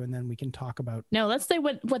story through and then we can talk about. No, let's say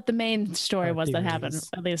what the main story was that happened,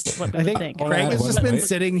 at least what we think. Craig has just been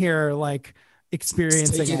sitting here like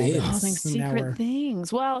experiencing secret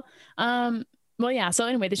things. Well, yeah. So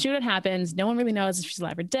anyway, the shootout happens. No one really knows if she's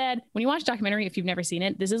alive or dead. When you watch the documentary, if you've never seen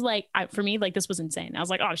it, this is like, for me, like this was insane. I was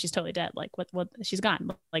like, oh, she's totally dead. Like what she's gone.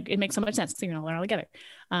 Like it makes so much sense. They're all together.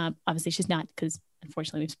 Obviously she's not, because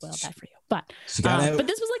unfortunately we've spoiled that for you. But this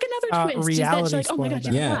was like another twist. Reality like, oh my God,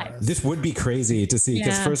 she's alive. This would be crazy to see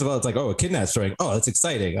because first of all, it's like, oh, a kidnap story. Oh, that's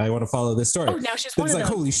exciting. I want to follow this story. Oh, now she's one of them. It's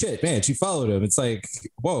like, holy shit, man, she followed him. It's like,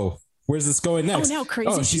 whoa. Where's this going next? Oh, now crazy.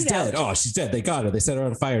 Oh, she's dead. Oh, she's dead. They got her. They set her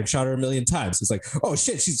on fire and shot her 1,000,000 times. It's like, oh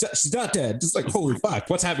shit, she's not dead. Just like, holy fuck,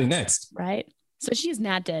 what's happening next? Right. So she's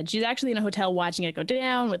not dead. She's actually in a hotel watching it go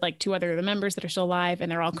down with like 2 other members that are still alive,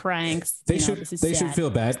 and they're all crying. They should feel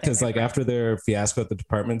bad because like after their fiasco at the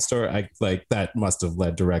department store, I like that must have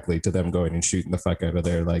led directly to them going and shooting the fuck out of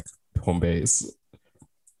their like home base.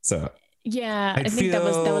 So yeah, I think that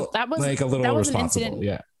was like a little irresponsible.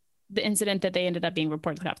 Yeah. The incident that they ended up being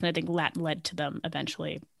reported to the cops, and I think that led to them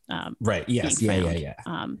eventually. Right. Yes. Yeah.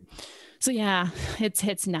 So yeah,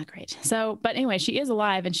 it's not great. So, but anyway, she is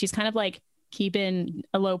alive and she's kind of like keeping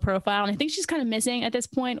a low profile, and I think she's kind of missing at this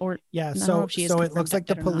point. Or so it looks like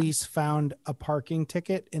the police found a parking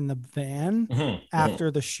ticket in the van after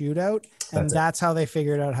the shootout, and that's how they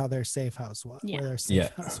figured out how their safe house was. Yeah. Where their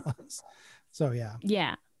safe house was. So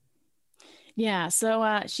Yeah,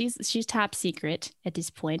 so she's top secret at this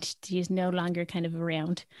point. She's no longer kind of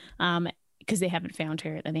around because they haven't found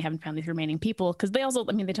her and they haven't found these remaining people, because they also,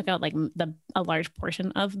 they took out like a large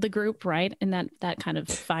portion of the group, right? In that kind of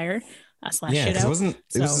fire slash shootout.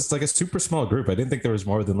 It was just like a super small group. I didn't think there was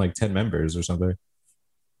more than like 10 members or something.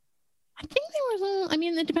 I think there was,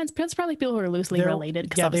 it depends. It's probably people who are loosely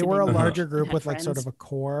related. Yeah, they were a larger group with like sort of a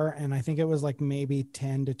core. And I think it was like maybe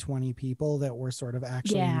 10 to 20 people that were sort of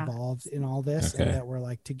actually involved in all this and that were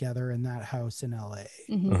like together in that house in LA.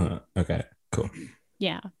 Okay, cool.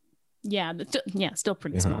 Yeah. Still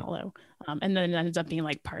pretty small though. And then it ends up being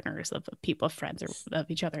like partners of people, friends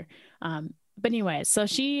of each other. But anyway, so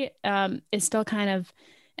she is still kind of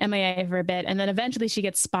MIA for a bit. And then eventually she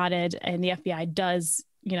gets spotted and the FBI does,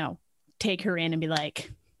 take her in and be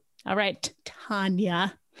like, all right,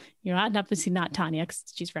 Tanya, you're obviously not Tanya because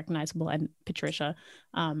she's recognizable, and Patricia.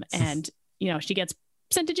 And, she gets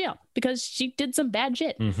sent to jail because she did some bad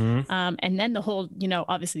shit. And then the whole,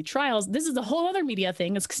 obviously trials, this is a whole other media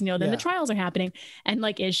thing, is because, then the trials are happening. And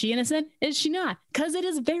like, is she innocent? Is she not? Because it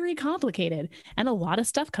is very complicated. And a lot of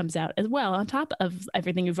stuff comes out as well, on top of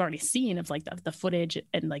everything you've already seen of like the footage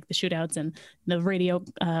and like the shootouts and the radio,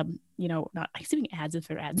 not assuming ads if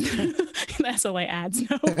they're ads, the SLA ads,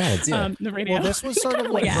 no, ads, the radio. Well, this was sort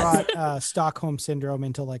of what brought Stockholm Syndrome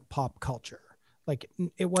into like pop culture. Like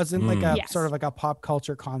it wasn't like a sort of like a pop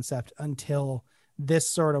culture concept until this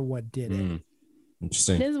sort of what did it.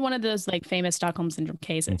 Interesting. This is one of those like famous Stockholm Syndrome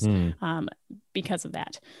cases. because of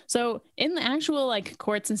that. So in the actual like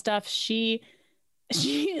courts and stuff, she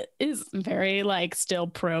is very like still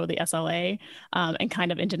pro the SLA, and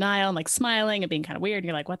kind of in denial and like smiling and being kind of weird. And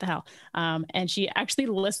you're like, what the hell? And she actually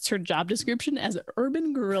lists her job description as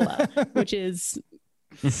urban guerrilla, which is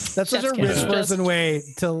that's such a rich person way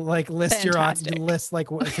to like list fantastic. Your list like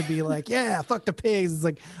what to be like, yeah, fuck the pigs. It's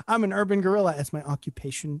like, I'm an urban guerrilla as my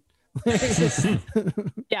occupation.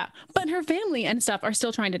 Yeah, but her family and stuff are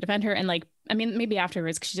still trying to defend her, and like, I mean, maybe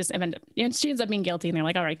afterwards, because she ends up being guilty, and they're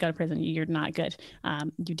like, all right, go to prison, you're not good,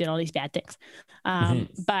 you did all these bad things.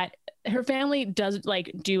 But her family does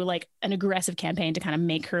like do like an aggressive campaign to kind of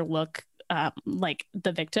make her look like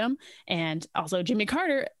the victim. And also Jimmy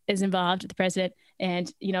Carter is involved, the president, and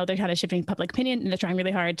you know, they're kind of shifting public opinion, and they're trying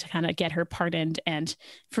really hard to kind of get her pardoned and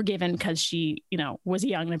forgiven because she, you know, was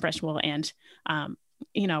young and impressionable, and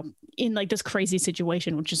you know, in like this crazy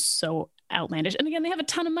situation, which is so outlandish. And again, they have a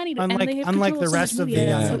ton of money. Unlike the rest of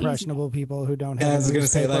the impressionable people who don't have a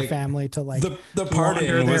newspaper family to like. The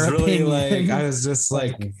pardon was really like, I was just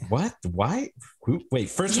like, what? Why? Wait,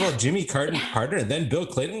 first of all, Jimmy Carter pardoned her, and then Bill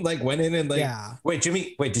Clinton like went in and like, wait,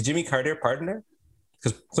 did Jimmy Carter pardon her?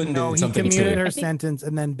 Because Clinton did something he commuted her sentence,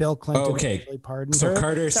 and then Bill Clinton pardoned her. So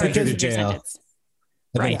Carter sent her to jail.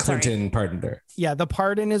 And then Clinton pardoned her. Yeah, the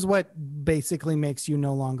pardon is what basically makes you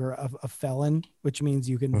no longer a felon, which means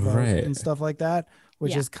you can vote and stuff like that,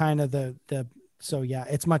 which is kind of the so yeah,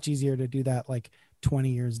 it's much easier to do that like 20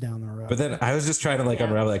 years down the road. But then I was just trying to like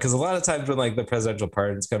unravel that, because a lot of times when like the presidential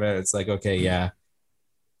pardons come out, it's like, okay, yeah,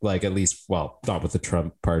 like at least, well, not with the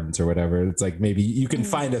Trump pardons or whatever. It's like maybe you can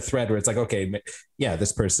find a thread where it's like, okay, yeah,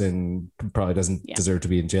 this person probably doesn't deserve to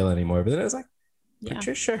be in jail anymore. But then it's like,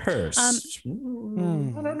 Patricia Hearst. I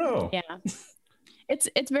don't know. Yeah,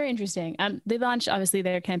 it's very interesting. They launched obviously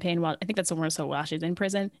their campaign while I think that's more so while she's in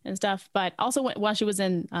prison and stuff, but also while she was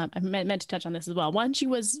in. I meant to touch on this as well. Once she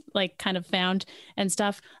was like kind of found and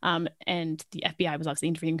stuff, and the FBI was obviously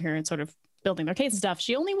interviewing her and sort of building their case and stuff.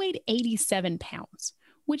 She only weighed 87 pounds,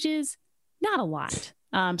 which is not a lot.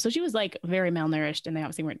 So she was like very malnourished, and they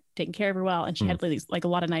obviously weren't taking care of her well. And she had like a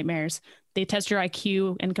lot of nightmares. They tested her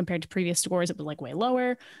IQ, and compared to previous scores, it was like way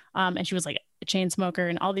lower. And she was like a chain smoker,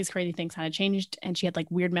 and all these crazy things kind of changed. And she had like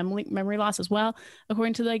weird memory loss as well,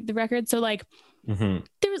 according to like the record. So like there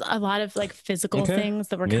was a lot of like physical things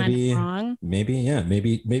that were kind of wrong.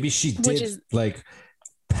 Maybe she did like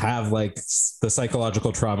have like the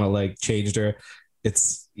psychological trauma like changed her.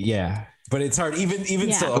 It's but it's hard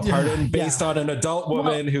even still, a pardon based on an adult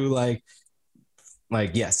woman who like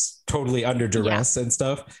yes, totally under duress and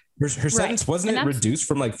stuff. Her sentence wasn't it reduced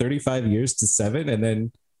from like 35 years to 7, and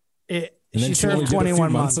then she served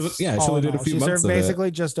 21 months. She only did a few months. She served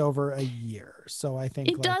basically just over a year. So I think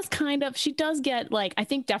it does kind of. She does get like, I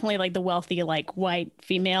think definitely like the wealthy like white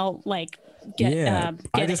female like get.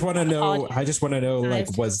 I just want to know.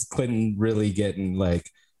 Like, was Clinton really getting like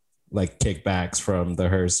kickbacks from the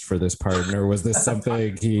Hearst for this pardon, or was this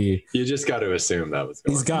something you just got to assume that was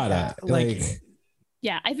he's gotta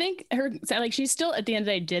I think her like she's still at the end of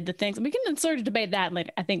the day did the things. We can sort of debate that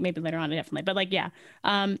later. I think maybe later on, definitely. But like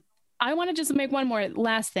I want to just make one more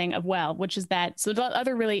last thing which is that, so the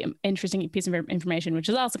other really interesting piece of information, which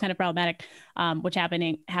is also kind of problematic, which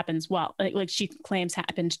happens like she claims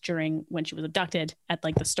happened during when she was abducted at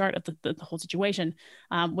like the start of the whole situation,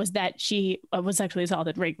 was that she was sexually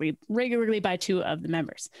assaulted regularly by 2 of the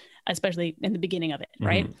members, especially in the beginning of it,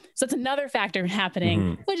 right? So it's another factor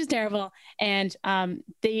happening, which is terrible. And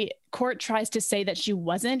the court tries to say that she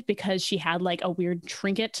wasn't, because she had like a weird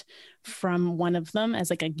trinket from one of them as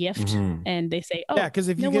like a gift, and they say, because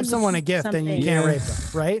if you give someone a gift, then you can't rape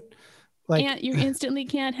them, right? Like, and you instantly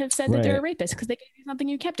can't have said that they're a rapist because they gave you something,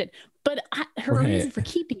 you kept it. But her reason for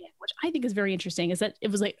keeping it, which I think is very interesting, is that it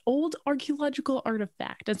was like old archaeological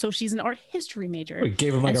artifact, and so she's an art history major. We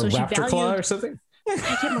gave him like a raptor claw or something. I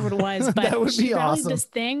can't remember what it was, but that would be awesome. This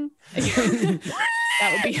thing.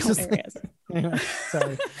 That would be hilarious.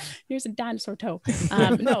 Sorry. Here's a dinosaur toe.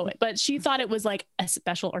 No, but she thought it was like a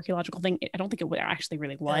special archaeological thing. I don't think it actually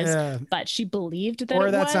really was, but she believed that.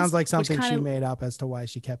 Or that sounds like something she made up as to why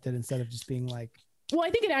she kept it, instead of just being like. Well, I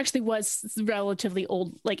think it actually was relatively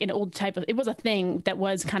old, like an old type of. It was a thing that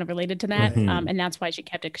was kind of related to that, and that's why she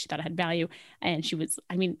kept it, because she thought it had value. And she was,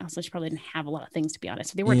 I mean, also she probably didn't have a lot of things, to be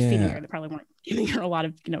honest. They weren't feeding her. They probably weren't giving her a lot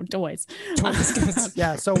of toys.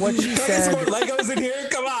 So what she said. Legos in here,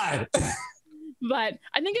 come on. But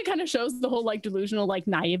I think it kind of shows the whole like delusional like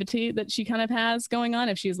naivety that she kind of has going on,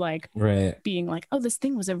 if she's like being like, oh, this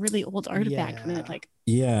thing was a really old artifact, and then it like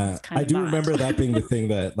I do remember that being the thing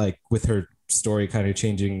that like with her story kind of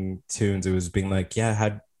changing tunes, it was being like,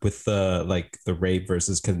 with the like the rape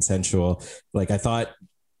versus consensual, like I thought,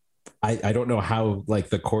 I don't know how like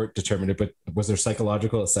the court determined it, but was there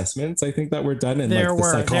psychological assessments I think that were done, and there like the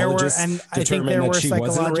psychologists and I think there were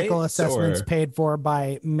psychological assessments paid for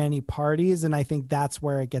by many parties, and I think that's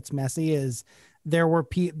where it gets messy. Is there were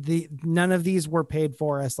none of these were paid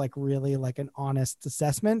for as like really like an honest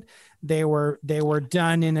assessment. They were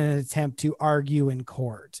done in an attempt to argue in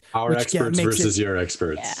court. Our experts versus your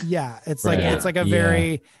experts. Yeah, it's like it's like a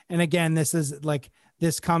very, and again,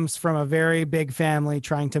 this comes from a very big family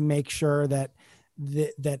trying to make sure that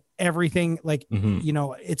that everything like you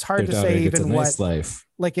know, it's hard to say even what life.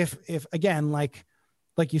 Like if again like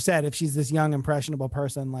you said, if she's this young impressionable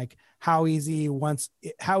person, like how easy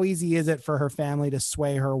is it for her family to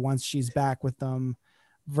sway her once she's back with them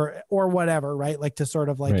or whatever, right? Like to sort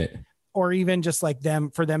of like or even just like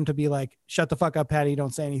for them to be like, shut the fuck up, Patty,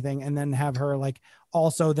 don't say anything, and then have her like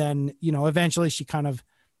also then, you know, eventually she kind of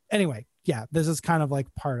anyway. Yeah, this is kind of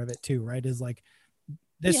like part of it too, right? Is like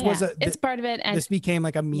it's part of it, and this became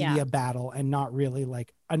like a media battle and not really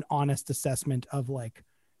like an honest assessment of like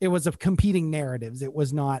it was of competing narratives. It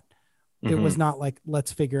was not like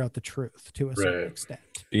let's figure out the truth to a certain extent.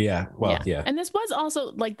 Yeah, well, yeah. And this was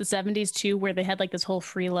also like the 70s too, where they had like this whole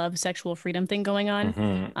free love, sexual freedom thing going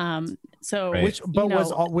on. So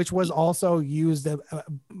which was also used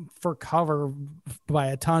for cover by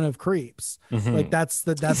a ton of creeps. Like that's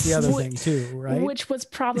the other thing too, right? Which was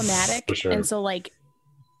problematic. For sure. And so like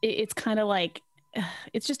it's kind of like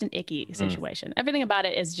it's just an icky situation. Everything about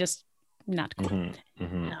it is just not cool.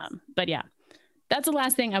 But yeah. That's the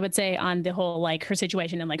last thing I would say on the whole, like her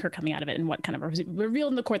situation and like her coming out of it and what kind of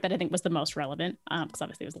revealed in the court that I think was the most relevant. Because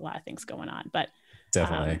obviously there's a lot of things going on, but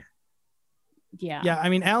definitely. Yeah. I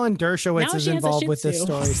mean, Alan Dershowitz is involved with this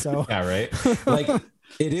story. So yeah, right. Like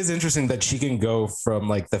it is interesting that she can go from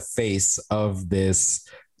like the face of this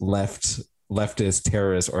leftist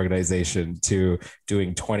terrorist organization to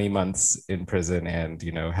doing 20 months in prison and,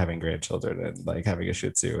 you know, having grandchildren and like having a Shih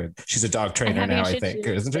Tzu, and she's a dog trainer now, I think,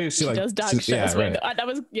 isn't she? She like, does dog shows. Yeah, right. That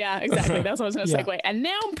was exactly. That's what I was going to segue. And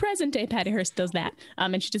now present day Patty Hearst does that,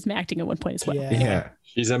 and she does some acting at one point as well. Yeah.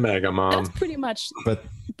 She's a mega mom. That's pretty much. But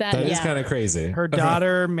that is kind of crazy. Her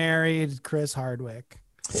daughter married Chris Hardwick.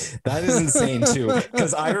 That is insane too,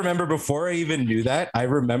 because I remember before I even knew that, I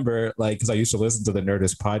remember like because I used to listen to the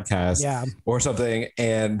Nerdist podcast or something,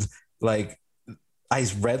 and like I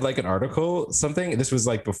read like an article something. This was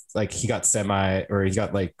like he got he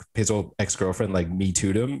got like his old ex-girlfriend like Me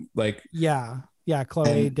Too'd him, like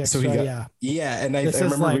Chloe Dixon. So and I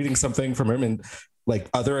remember reading something from him, and like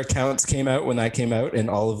other accounts came out when that came out, and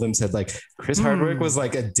all of them said like Chris Hardwick was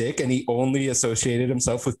like a dick and he only associated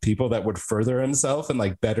himself with people that would further himself and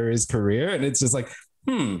like better his career. And it's just like,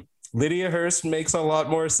 Lydia Hearst makes a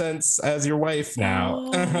lot more sense as your wife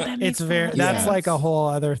now. That's like a whole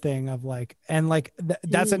other thing of like, and like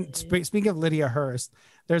speaking of Lydia Hearst,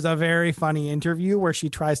 there's a very funny interview where she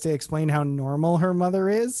tries to explain how normal her mother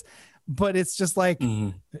is. But it's just like,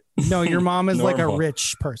 no, your mom is like a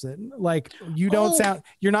rich person. Like you don't sound,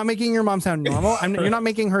 you're not making your mom sound normal. You're not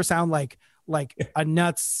making her sound like a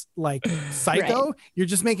nuts, like psycho. Right. You're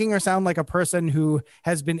just making her sound like a person who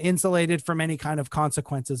has been insulated from any kind of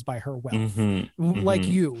consequences by her wealth. Like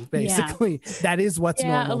you, basically. Yeah. That is what's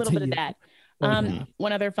normal. A little bit of that.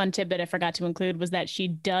 One other fun tidbit I forgot to include was that she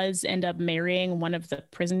does end up marrying one of the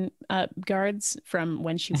prison guards from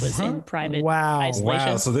when she was in private isolation.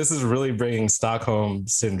 Wow. So this is really bringing Stockholm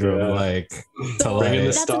syndrome to bringing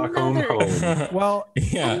the Stockholm home. Well,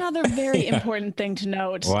 another very important thing to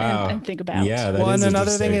note and think about. Yeah. And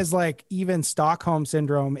another thing is like even Stockholm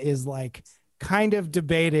syndrome is like kind of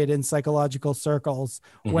debated in psychological circles,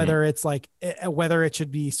 whether it's like whether it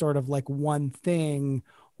should be sort of like one thing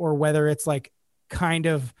or whether it's like kind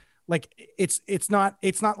of like it's not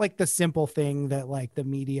like the simple thing that like the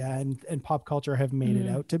media and pop culture have made it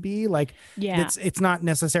out to be. Like it's not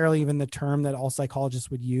necessarily even the term that all psychologists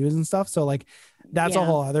would use and stuff. So like that's a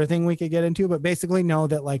whole other thing we could get into, but basically know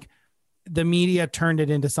that like the media turned it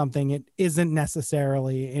into something it isn't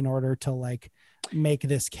necessarily in order to like make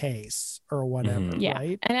this case or whatever.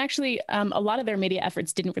 Right. And actually a lot of their media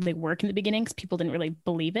efforts didn't really work in the beginning because people didn't really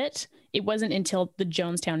believe it. It wasn't until the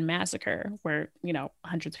Jonestown massacre where, you know,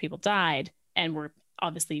 hundreds of people died and were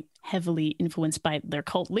obviously heavily influenced by their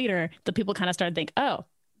cult leader that people kind of started to think, oh,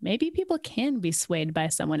 maybe people can be swayed by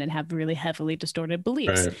someone and have really heavily distorted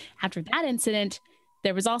beliefs. Right. After that incident,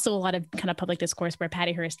 there was also a lot of kind of public discourse where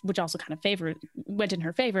Patty Hearst, which also kind of went in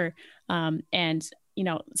her favor, and you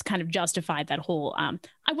know, it's kind of justified that whole.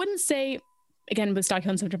 I wouldn't say, again, with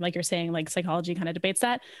Stockholm syndrome, like you're saying, like psychology kind of debates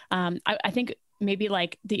that. I think maybe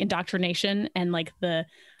like the indoctrination and like the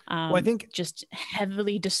Well, I think just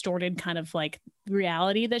heavily distorted kind of like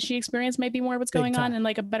reality that she experienced might be more what's going on, and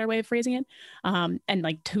like a better way of phrasing it. And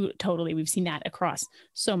like totally, we've seen that across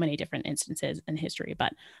so many different instances in history.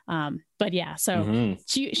 But yeah, so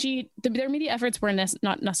their media efforts were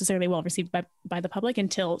not necessarily well received by the public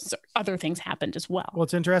until other things happened as well. Well,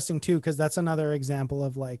 it's interesting too, because that's another example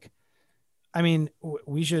of like, I mean,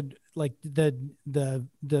 we should like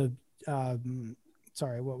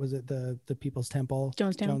sorry, what was it? The People's Temple,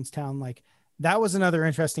 Jonestown. Like that was another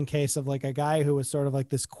interesting case of like a guy who was sort of like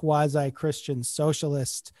this quasi-Christian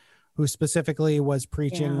socialist who specifically was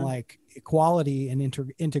preaching like equality and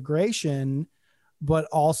integration, but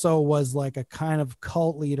also was like a kind of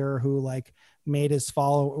cult leader who like made his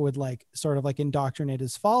would like sort of like indoctrinate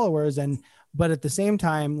his followers. But at the same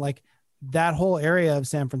time, like that whole area of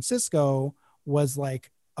San Francisco was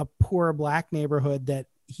like a poor Black neighborhood that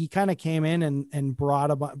he kind of came in and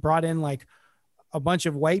brought in like a bunch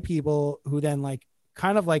of white people who then like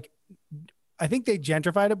kind of like, I think they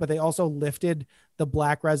gentrified it, but they also lifted the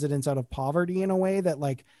Black residents out of poverty in a way that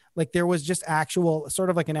like there was just actual sort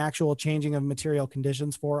of like an actual changing of material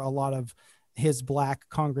conditions for a lot of his Black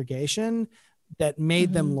congregation that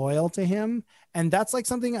made them loyal to him. And that's like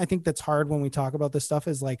something I think that's hard when we talk about this stuff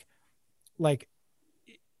is like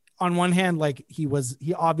on one hand, like he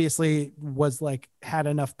obviously was like had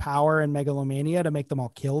enough power and megalomania to make them all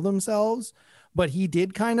kill themselves, but he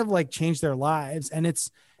did kind of like change their lives. And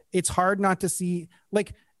it's hard not to see,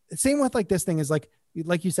 like, same with like this thing is like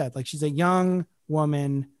you said, like she's a young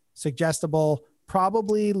woman, suggestible,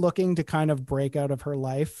 probably looking to kind of break out of her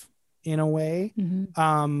life in a way.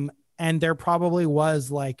 And there probably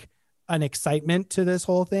was like an excitement to this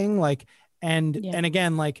whole thing. Like, and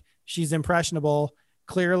again, like she's impressionable.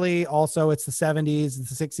 Clearly also it's the 70s,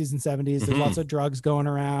 the 60s and 70s. There's lots of drugs going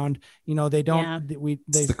around, you know, they don't,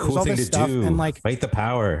 it's the cool thing to do and like fight the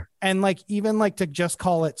power. And like, even like to just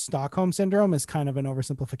call it Stockholm syndrome is kind of an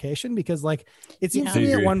oversimplification because like, it seems to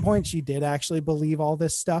me at one point she did actually believe all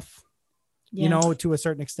this stuff, you know, to a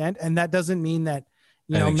certain extent. And that doesn't mean that,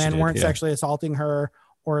 you know, men weren't sexually assaulting her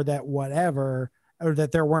or that whatever, or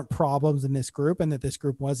that there weren't problems in this group and that this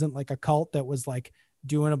group wasn't like a cult that was like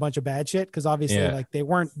doing a bunch of bad shit, because obviously like they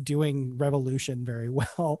weren't doing revolution very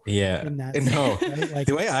well in that sense, right? Like,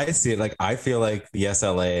 the way I see it, like I feel like the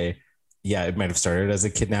SLA it might have started as a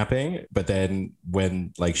kidnapping, but then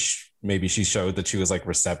when like maybe she showed that she was like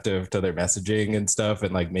receptive to their messaging and stuff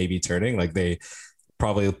and like maybe turning, like they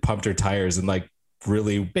probably pumped her tires and like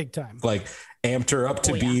really big time, like amped her up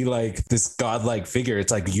to be like this godlike figure.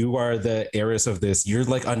 It's like, you are the heiress of this, you're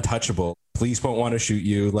like untouchable, police won't want to shoot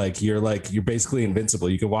you, you're basically invincible,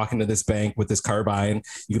 you can walk into this bank with this carbine,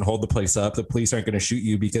 you can hold the place up, the police aren't going to shoot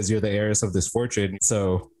you because you're the heiress of this fortune.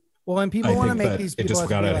 So well, and people want to make these people just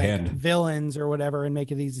got out of hand, villains or whatever, and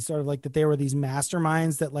make it easy, sort of like that they were these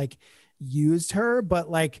masterminds that like used her,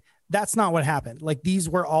 but like that's not what happened. Like these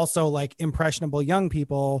were also like impressionable young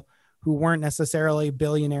people who weren't necessarily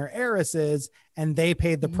billionaire heiresses, and they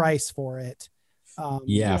paid the price for it.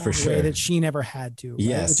 For sure. Way that she never had to. Right?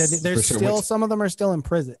 Yes, which I think there's still some of them are still in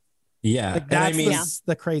prison. Yeah, like that's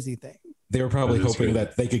the crazy thing. They were probably hoping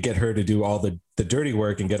that they could get her to do all the dirty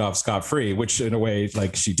work and get off scot-free, which in a way,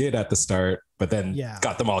 like she did at the start, but then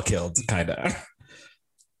got them all killed, kind of.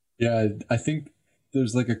 Yeah, I think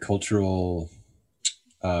there's like a cultural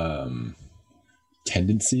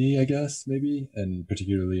tendency, I guess, maybe, and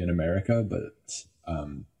particularly in America, but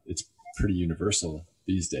it's pretty universal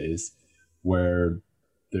these days, where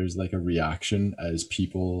there's like a reaction as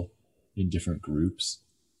people in different groups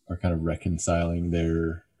are kind of reconciling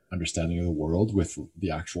their understanding of the world with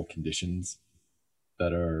the actual conditions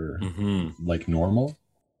that are like normal.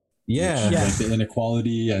 Like the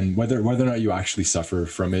inequality, and whether or not you actually suffer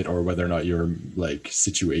from it, or whether or not your like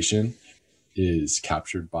situation is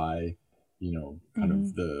captured by, you know, kind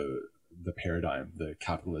of the paradigm, the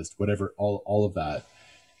capitalist, whatever, all of that,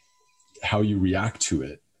 how you react to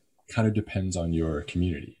it kind of depends on your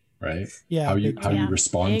community, right? How you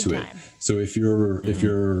respond to it. So if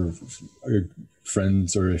your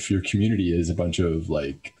friends or if your community is a bunch of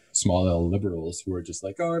like small L liberals who are just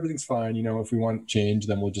like, oh, everything's fine, you know, if we want change,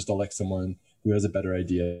 then we'll just elect someone who has a better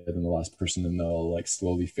idea than the last person, and they'll like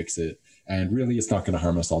slowly fix it, and really it's not going to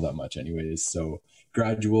harm us all that much anyways, so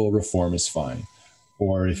gradual reform is fine.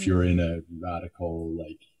 Or if you're in a radical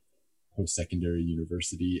like post-secondary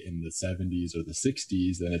university in the 70s or the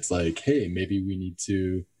 60s, then it's like, hey, maybe we need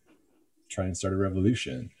to try and start a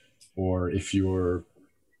revolution. Or if you're,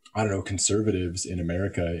 I don't know, conservatives in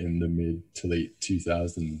America in the mid to late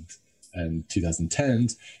 2000s and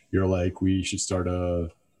 2010s, you're like, we should start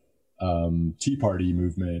a Tea Party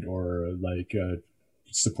movement, or like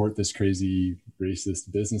support this crazy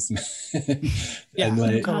racist businessman Yeah. and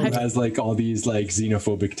like God. who has like all these like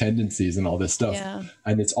xenophobic tendencies and all this stuff. Yeah.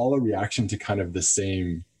 And it's all a reaction to kind of the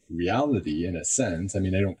same reality in a sense. I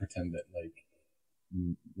mean, I don't pretend that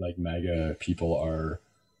like MAGA people are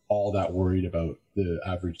all that worried about the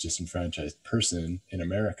average disenfranchised person in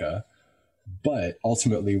America, but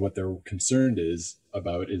ultimately what they're concerned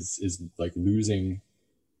about is like losing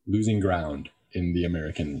ground in the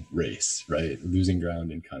American race, right? Losing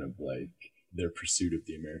ground in kind of like their pursuit of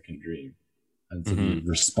the American dream. And so the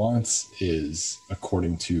response is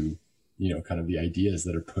according to, kind of the ideas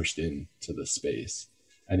that are pushed into the space.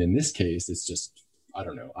 And in this case, it's just, I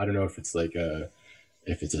don't know if it's like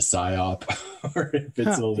if it's a psyop or if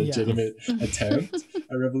it's a legitimate attempt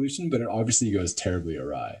at revolution, but it obviously goes terribly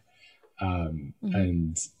awry.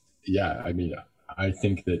 And yeah, I mean, I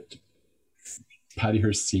think that Patty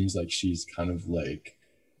Hearst seems like she's kind of like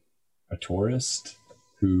a tourist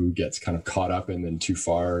who gets kind of caught up and then too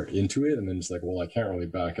far into it, and then it's like, well, I can't really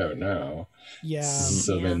back out now. Yeah.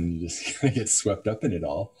 So then you just kind of get swept up in it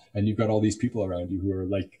all, and you've got all these people around you who are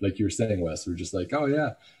like you were saying, Wes, who are just like, oh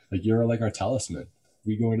yeah, like you're like our talisman.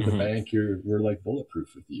 We go into the bank, we're like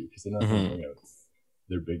bulletproof with you, because they're not throwing out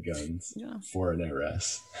their big guns for an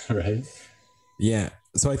IRS, right? Yeah.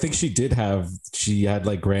 So I think she had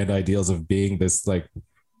like grand ideals of being this like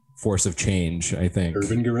force of change, I think.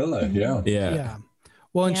 Urban guerrilla. Yeah.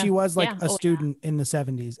 Well, and she was like a student in the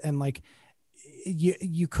 70s, and like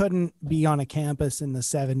you couldn't be on a campus in the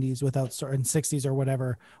 70s without sort in 60s or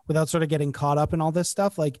whatever, without sort of getting caught up in all this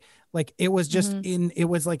stuff. Like it was just it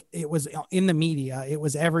was in the media, it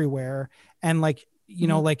was everywhere. And like,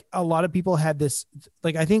 like a lot of people had this,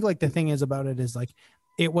 like, I think like the thing is about it is like,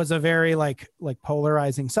 it was a very like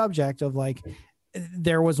polarizing subject of like,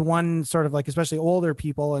 there was one sort of like, especially older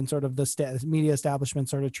people and sort of the media establishment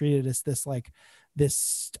sort of treated as this like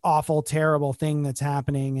this awful, terrible thing that's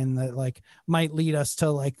happening and that like might lead us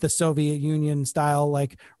to like the Soviet Union style,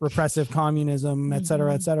 like repressive communism, et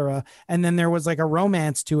cetera, et cetera. And then there was like a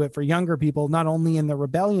romance to it for younger people, not only in the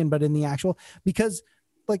rebellion, but in the actual, because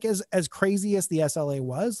like as crazy as the SLA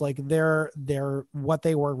was, like they're what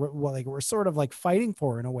they were sort of like fighting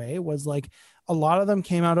for in a way was like a lot of them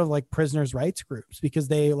came out of like prisoners' rights groups, because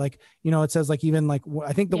they like, it says like even like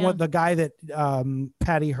I think the guy that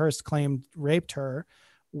Patty Hearst claimed raped her,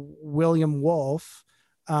 William Wolfe,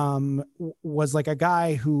 was like a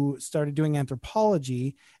guy who started doing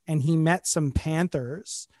anthropology, and he met some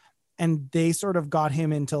Panthers, and they sort of got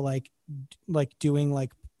him into like doing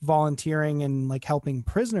like volunteering and like helping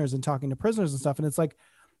prisoners and talking to prisoners and stuff. And it's like,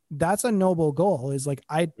 that's a noble goal, is like,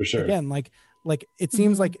 again, like it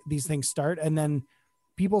seems like these things start, and then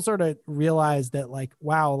people sort of realize that like,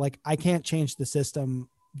 wow, like I can't change the system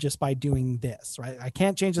just by doing this, right? I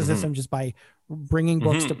can't change the system just by bringing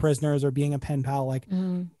books to prisoners or being a pen pal, like,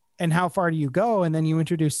 and how far do you go? And then you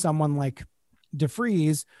introduce someone like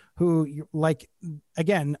DeFreeze, who like,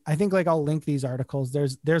 again, I think like I'll link these articles.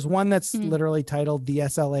 There's one that's literally titled "The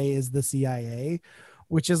SLA is the CIA,"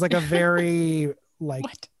 which is like a very like,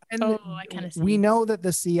 what? And I kind of see. We know that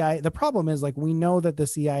the CIA, the problem is like, we know that the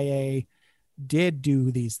CIA did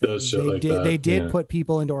do these things. They did put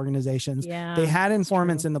people into organizations. Yeah, they had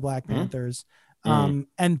informants in the Black Panthers.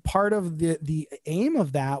 And part of the aim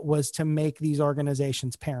of that was to make these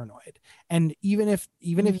organizations paranoid. And even if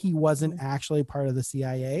he wasn't actually part of the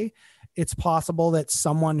CIA, it's possible that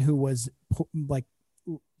someone who was like,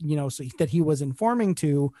 so that he was informing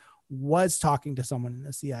to was talking to someone in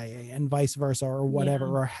the CIA, and vice versa, or whatever,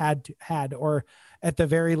 or had, or at the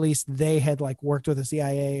very least, they had like worked with the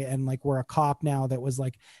CIA and like were a cop now that was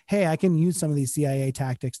like, hey, I can use some of these CIA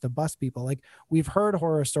tactics to bust people. Like we've heard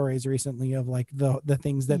horror stories recently of like the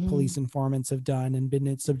things that police informants have done and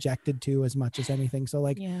been subjected to as much as anything. So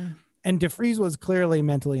like, and DeFreeze was clearly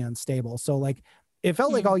mentally unstable. So like, it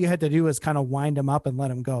felt like all you had to do was kind of wind him up and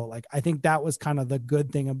let him go. Like, I think that was kind of the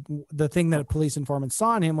good thing. The thing that police informants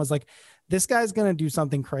saw in him was like, this guy's going to do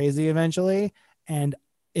something crazy eventually. And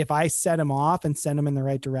if I set him off and send him in the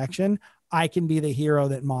right direction, I can be the hero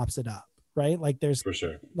that mops it up. Right. Like there's for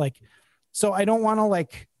sure. Like, so I don't want to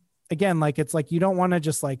like, again, like, it's like, you don't want to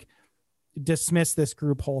just like dismiss this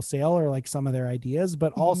group wholesale or like some of their ideas,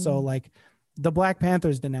 but also like the Black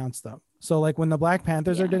Panthers denounce them. So like when the Black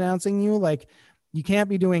Panthers are denouncing you, like, you can't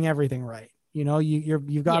be doing everything right.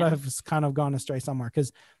 You've got to have kind of gone astray somewhere,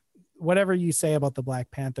 because whatever you say about the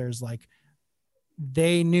Black Panthers, like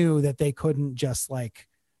they knew that they couldn't just like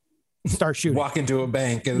start shooting, walk into a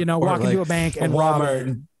bank and into a bank and rob it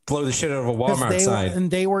and blow the shit out of a Walmart sign.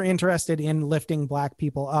 And they were interested in lifting Black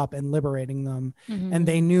people up and liberating them. And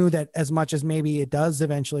they knew that as much as maybe it does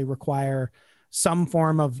eventually require some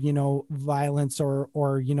form of, you know, violence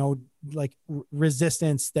or, you know, like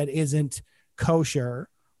resistance that isn't kosher,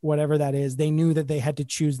 whatever that is. They knew that they had to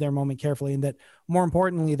choose their moment carefully, and that more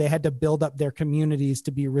importantly, they had to build up their communities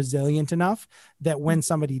to be resilient enough that when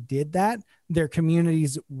somebody did that, their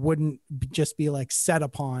communities wouldn't just be like set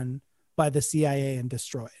upon by the CIA and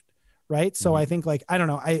destroyed. Right. So I think, like, I don't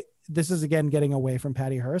know, this is again getting away from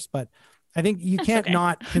Patty Hearst, but I think you can't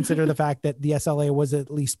not consider the fact that the SLA was at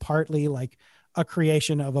least partly like a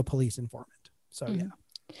creation of a police informant. So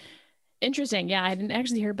yeah. Interesting. Yeah, I didn't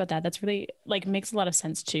actually hear about that. That's really, like, makes a lot of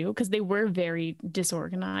sense too, because they were very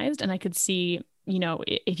disorganized, and I could see, you know,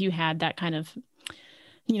 if you had that kind of,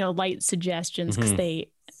 you know, light suggestions, because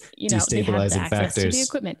they, you know, they have the access to the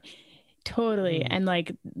equipment. Totally. And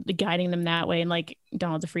like guiding them that way. And like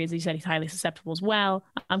Donald DeFreeze, as you said, he's highly susceptible as well.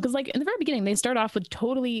 Because like in the very beginning, they start off with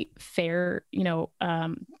totally fair, you know,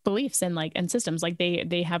 beliefs and like, and systems. Like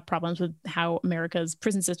they have problems with how America's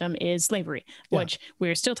prison system is slavery, which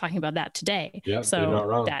we're still talking about that today. Yeah, so you're not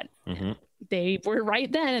wrong. That they were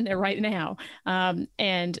right then and they're right now.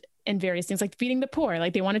 And various things like feeding the poor,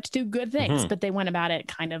 like they wanted to do good things, but they went about it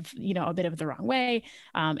kind of, you know, a bit of the wrong way.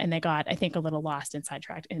 And they got, I think, a little lost and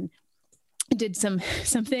sidetracked and did some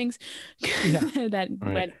things that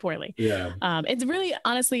went poorly. It's really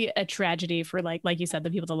honestly a tragedy for like you said, the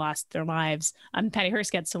people that lost their lives. Patty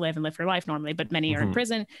Hearst gets to live her life normally, but many are in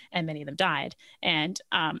prison and many of them died. And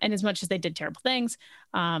as much as they did terrible things,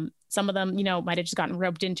 some of them, you know, might have just gotten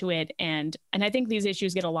roped into it. And I think these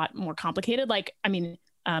issues get a lot more complicated. Like, I mean,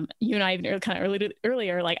 you and I even kind of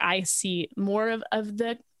earlier, like I see more of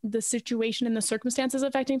the situation and the circumstances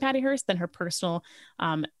affecting Patty Hearst than her personal,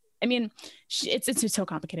 I mean, it's just so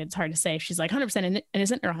complicated. It's hard to say if she's like 100%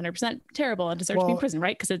 innocent or 100% terrible and deserves to be in prison,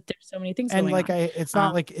 right? Because there's so many things going on. And it's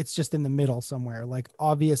not like it's just in the middle somewhere. Like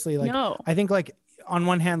obviously, like no. I think like on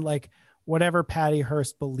one hand, like whatever Patty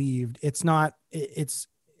Hearst believed, it's not.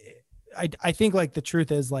 I think like the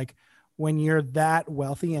truth is like when you're that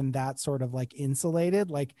wealthy and that sort of like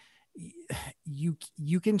insulated, like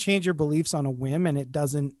you can change your beliefs on a whim, and it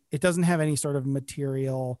doesn't have any sort of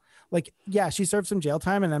material, like, yeah, she served some jail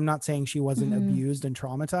time, and I'm not saying she wasn't abused and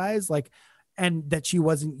traumatized, like, and that she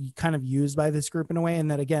wasn't kind of used by this group in a way. And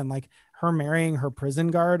that again, like her marrying her prison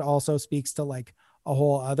guard also speaks to like a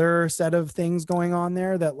whole other set of things going on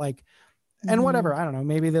there that like, and whatever, I don't know,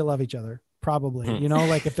 maybe they love each other, probably, you know,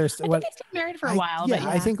 like if there's I think they stayed married for a while. Yeah, but yeah,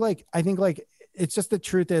 I think like it's just the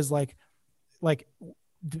truth is like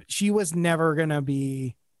she was never gonna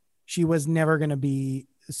be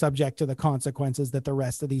subject to the consequences that the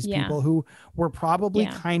rest of these people who were probably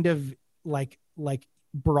kind of like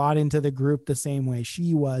brought into the group the same way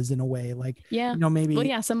she was in a way, like, you know, maybe, well,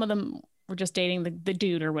 yeah, some of them were just dating the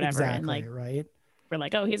dude or whatever. Exactly, and like, right. We're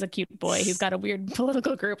like, oh, he's a cute boy. He's got a weird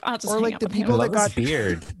political group. I'll just or like the people that got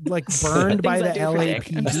beard like burned by the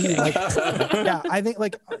LAPD. Like, yeah, I think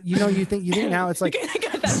like, you know, you think now it's like,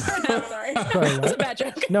 got that part out, sorry. That's a bad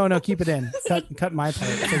joke. No, keep it in. Cut my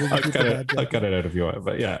part. So I'll cut it out if you want,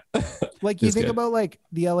 but yeah. Like you think about like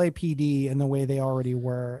the LAPD and the way they already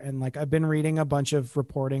were. And like, I've been reading a bunch of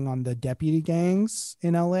reporting on the deputy gangs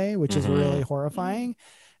in LA, which is really horrifying.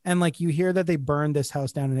 And like, you hear that they burned this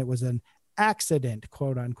house down and it was an accident,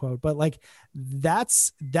 quote unquote, but like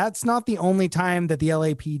that's not the only time that the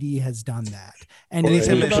LAPD has done that. And I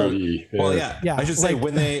should say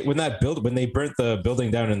when they burnt the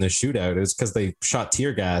building down in the shootout, it was because they shot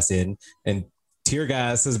tear gas in, and tear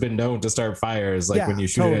gas has been known to start fires. Like when you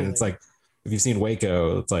shoot it, it's like, if you've seen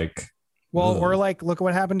Waco, it's like, well, or like, look at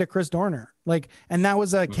what happened to Chris Dorner. Like, and that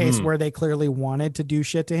was a case where they clearly wanted to do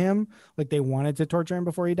shit to him. Like they wanted to torture him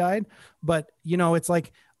before he died. But you know, it's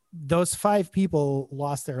like, those 5 people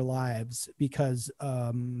lost their lives because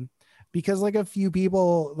like a few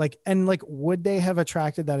people like, and like, would they have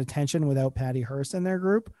attracted that attention without Patty Hearst in their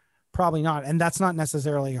group? Probably not. And that's not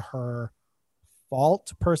necessarily her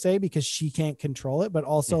fault per se, because she can't control it, but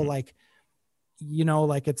also like, you know,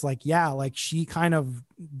 like, it's like, yeah, like she kind of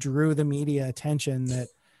drew the media attention that,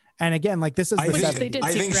 and again, like this is I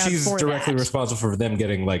think she's directly responsible for them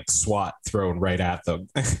getting like SWAT thrown right at them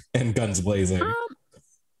and guns blazing.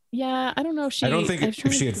 Yeah, I don't know if I don't think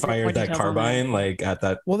if she had fired that carbine like at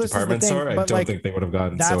that department store, I don't think they would have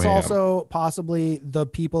gone. That's also possibly the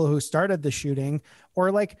people who started the shooting,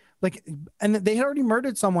 or like, and they had already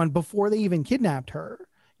murdered someone before they even kidnapped her.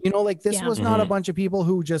 You know, like this was not a bunch of people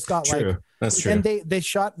who just got That's true. And they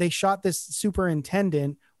shot this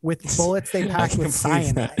superintendent with bullets they packed with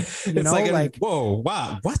cyanide. You know, like whoa,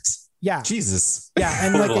 wow, what? Yeah, Jesus. Yeah,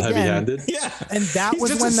 and like again, yeah, and that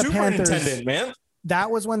was when the Panthers, man.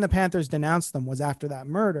 That was when the Panthers denounced them, was after that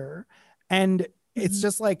murder. And it's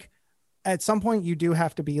just like, at some point you do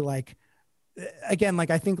have to be like, again, like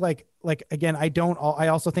I think like again, I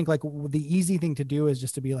also think like the easy thing to do is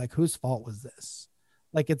just to be like, whose fault was this?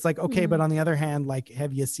 Like it's like, okay, but on the other hand, like,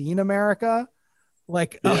 have you seen America?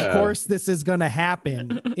 Like, of course this is gonna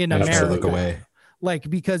happen in America. Look away. Like,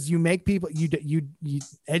 because you make people, you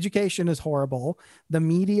education is horrible. The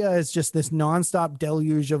media is just this nonstop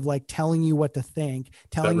deluge of like telling you what to think,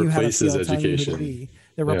 telling you how to feel, telling you who to be.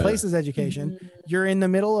 That replaces education. You're in the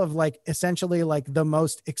middle of like essentially like the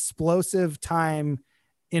most explosive time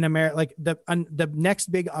in America, like the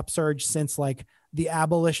next big upsurge since like the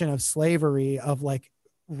abolition of slavery, of like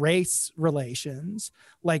race relations.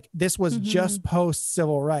 Like this was just post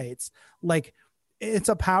civil rights. Like, it's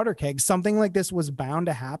a powder keg. Something like this was bound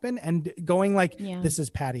to happen, and going like, this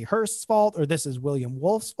is Patty Hearst's fault, or this is William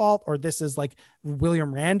Wolf's fault, or this is like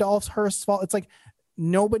William Randolph Hearst's fault. It's like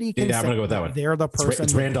nobody can say I'm gonna go with that one. They're the person.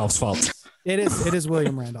 It's Randolph's fault. It is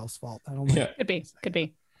William Randolph's fault. I don't know. Could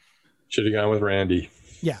be. Should have gone with Randy.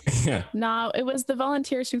 Yeah. No, it was the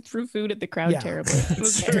volunteers who threw food at the crowd terribly. It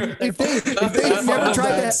was if they had never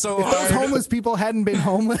tried to, if those homeless people hadn't been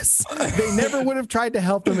homeless, they never would have tried to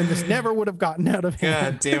help them, and just never would have gotten out of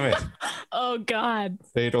hand. God damn it. Oh God.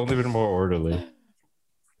 They'd only been more orderly.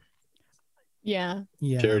 Yeah.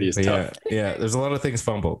 Charity is tough. Yeah. There's a lot of things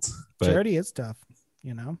fumbled. But charity is tough,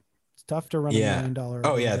 you know. It's tough to run $1 million.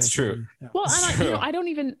 Oh yeah, it's true. Well, I don't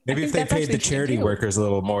even. Maybe if they paid the charity workers a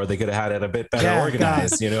little more, they could have had it a bit better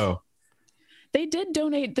organized. You know. They did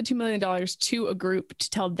donate the $2 million to a group to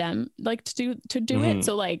tell them like to do it.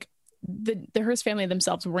 So like the Hearst family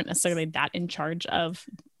themselves weren't necessarily that in charge of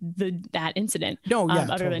that incident. No,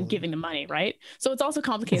 other than giving the money, right? So it's also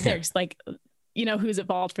complicated there. It's like, you know, who's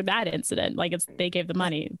involved for that incident? Like they gave the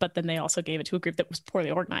money, but then they also gave it to a group that was poorly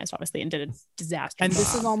organized, obviously, and did a disaster. And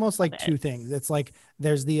this is almost like two things. It's like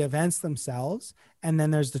there's the events themselves, and then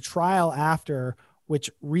there's the trial after, which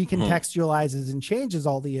recontextualizes and changes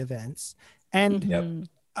all the events. And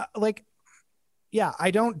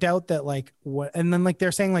I don't doubt that like what, and then like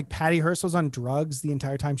they're saying like Patty Hearst was on drugs the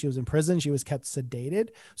entire time she was in prison. She was kept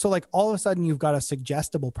sedated. So like all of a sudden you've got a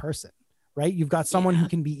suggestible person. Right. You've got someone who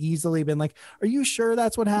can be easily been like, are you sure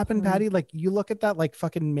that's what happened, Patty? Like you look at that, like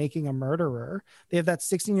fucking Making a Murderer. They have that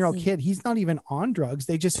 16-year-old kid. He's not even on drugs.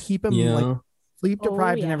 They just keep him like sleep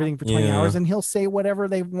deprived and everything for 20 hours. And he'll say whatever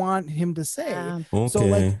they want him to say. So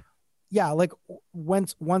like, like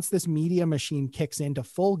once this media machine kicks into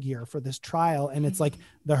full gear for this trial, and it's like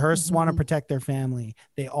the Hearsts want to protect their family,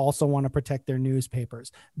 they also want to protect their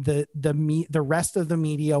newspapers. The rest of the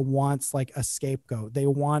media wants like a scapegoat. They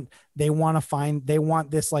want this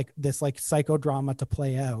psychodrama to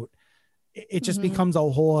play out. It just becomes a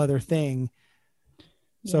whole other thing.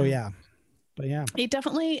 So it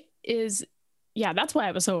definitely is. Yeah, that's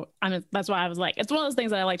why that's why I was like, it's one of those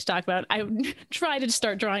things that I like to talk about. I tried to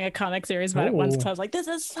start drawing a comic series about it once, because I was like, this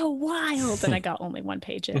is so wild, and I got only one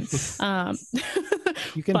page in.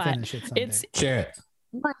 You can finish it someday. Share it.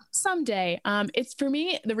 Someday. It's for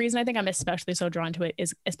me, the reason I think I'm especially so drawn to it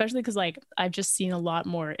is especially because like I've just seen a lot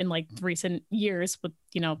more in like recent years with,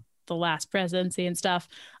 you know, the last presidency and stuff.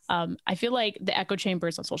 I feel like the echo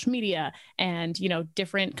chambers on social media and, you know,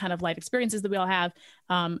 different kind of life experiences that we all have.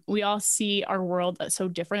 We all see our world so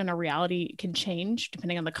different, and our reality can change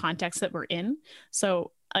depending on the context that we're in.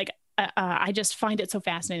 So like, I just find it so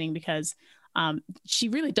fascinating because she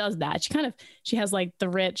really does that. She has like the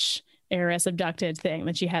rich heiress abducted thing.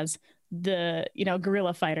 Then she has the, you know,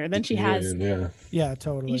 guerrilla fighter. Then she has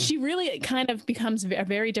totally. She really kind of becomes a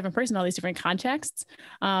very different person in all these different contexts.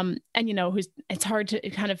 And you know, it's hard to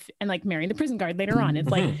kind of, and like marrying the prison guard later on. It's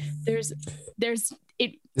like there's Is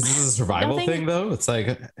this a survival thing though? It's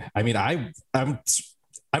like, I mean, I'm not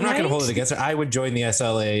going to hold it against her. I would join the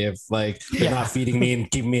SLA if like they're not feeding me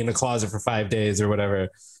and keeping me in a closet for 5 days or whatever.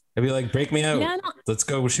 I'd be like, break me out. Let's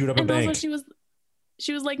go shoot up a bank. Also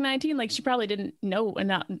she was like 19. Like she probably didn't know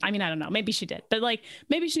enough. I mean, I don't know. Maybe she did, but like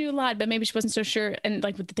maybe she knew a lot, but maybe she wasn't so sure. And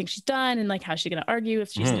like with the things she's done, and like how's she going to argue if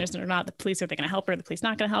she's innocent or not? The police, are they going to help her? The police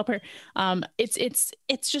not going to help her?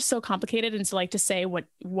 It's just so complicated. And so like to say what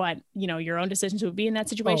you know your own decisions would be in that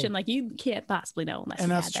situation, like you can't possibly know unless. And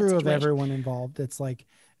that's true of everyone involved. It's like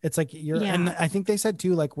you're, and I think they said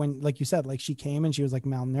too, like when, like you said, like she came and she was like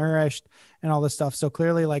malnourished and all this stuff. So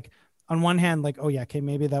clearly, like on one hand, like, oh yeah, okay,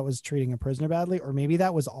 maybe that was treating a prisoner badly, or maybe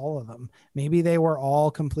that was all of them. Maybe they were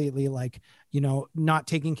all completely like, you know, not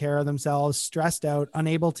taking care of themselves, stressed out,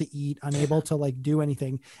 unable to eat, unable to like do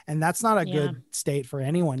anything. And that's not a good state for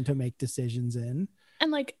anyone to make decisions in.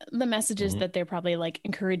 And like the messages that they're probably like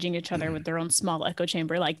encouraging each other with their own small echo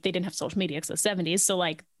chamber, like they didn't have social media because the 70s. So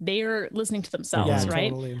like they're listening to themselves, right?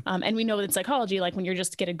 Totally. And we know in psychology, like when you're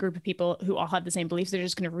just get a group of people who all have the same beliefs, they're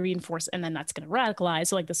just going to reinforce, and then that's going to radicalize.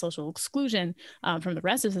 So like the social exclusion from the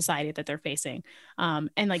rest of society that they're facing. And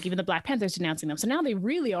like even the Black Panthers denouncing them. So now they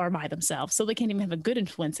really are by themselves. So they can't even have a good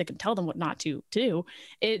influence that can tell them what not to do.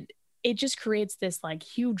 It just creates this like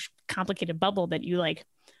huge complicated bubble that you like,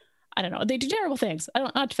 I don't know. They do terrible things.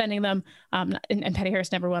 I'm not defending them. And Patty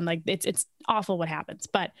Hearst never won. Like it's awful what happens,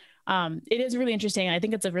 but it is really interesting. And I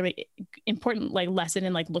think it's a really important like lesson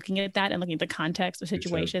in like looking at that and looking at the context of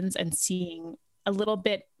situations and seeing a little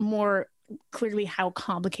bit more clearly how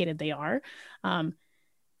complicated they are. Well,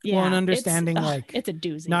 and understanding it's a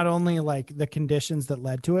doozy. Not only like the conditions that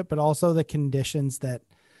led to it, but also the conditions that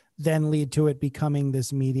then lead to it becoming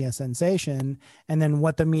this media sensation, and then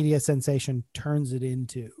what the media sensation turns it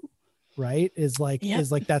into. Right. Is like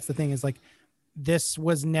that's the thing, is like this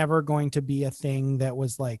was never going to be a thing that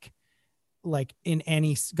was like in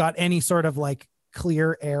any got any sort of like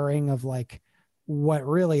clear airing of like what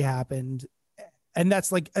really happened. And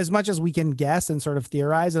that's like as much as we can guess and sort of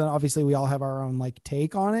theorize, and obviously we all have our own like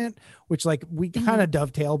take on it, which like we kind of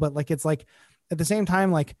dovetail, but like it's like at the same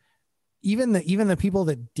time, like even the people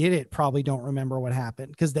that did it probably don't remember what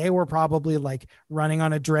happened, because they were probably like running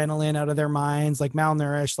on adrenaline out of their minds, like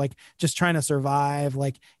malnourished, like just trying to survive,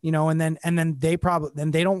 like, you know, and then they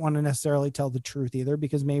don't want to necessarily tell the truth either,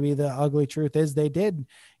 because maybe the ugly truth is they did,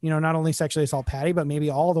 you know, not only sexually assault Patty, but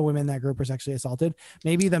maybe all the women in that group were sexually assaulted.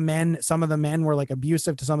 Maybe some of the men were like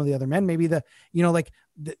abusive to some of the other men. Maybe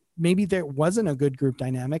maybe there wasn't a good group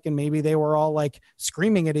dynamic, and maybe they were all like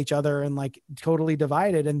screaming at each other and like totally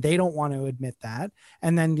divided, and they don't want to admit that.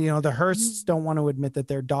 And then, you know, the Hearsts don't want to admit that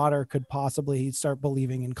their daughter could possibly start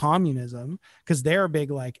believing in communism, because they're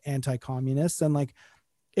big like anti-communists. And like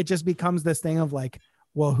it just becomes this thing of like,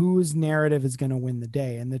 well, whose narrative is going to win the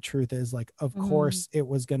day? And the truth is like, of course it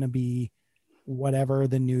was going to be whatever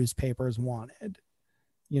the newspapers wanted.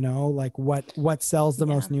 You know, like what sells the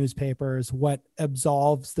most newspapers, what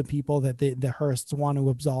absolves the people that the Hearsts want to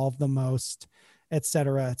absolve the most, et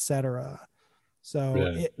cetera, et cetera. So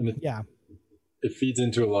it feeds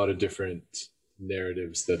into a lot of different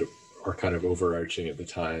narratives that are kind of overarching at the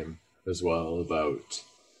time as well, about,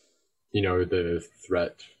 you know, the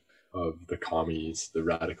threat of the commies, the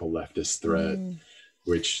radical leftist threat,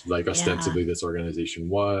 which like ostensibly this organization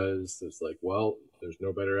was. It's like, well, there's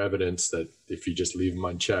no better evidence that if you just leave them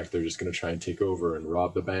unchecked, they're just going to try and take over and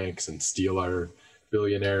rob the banks and steal our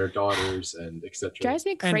billionaire daughters and etc. Drives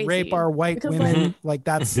me crazy. And rape our white women. Like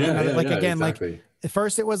that's again, exactly. Like at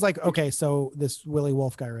first it was like, okay, so this Willie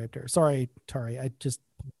Wolf guy raped her. Sorry, Tari.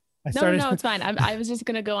 No, it's fine. I was just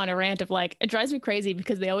going to go on a rant of like, it drives me crazy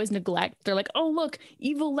because they always neglect. They're like, oh, look,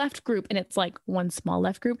 evil left group. And it's like one small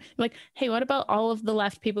left group. I'm like, hey, what about all of the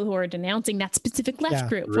left people who are denouncing that specific left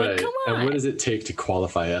group? Right. Like, come on. And what does it take to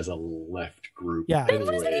qualify as a left group? Yeah.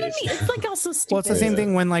 What does that even mean? It's like also stupid. Well, it's the same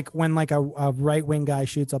thing when a right wing guy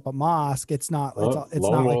shoots up a mosque. It's not, it's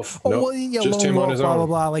not Wolf. like, Lone Wolf, blah, blah,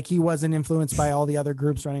 blah. Like he wasn't influenced by all the other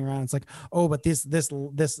groups running around. It's like, oh, but this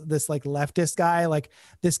like leftist guy, like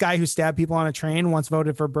this guy who stabbed people on a train once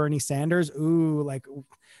voted for Bernie Sanders. Ooh, like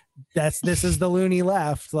this is the loony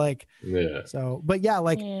left. Like, so, but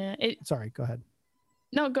sorry, go ahead.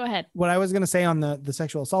 No, go ahead. What I was going to say on the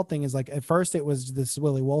sexual assault thing is like, at first it was this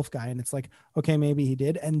Willie Wolf guy, and it's like, okay, maybe he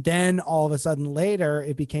did. And then all of a sudden later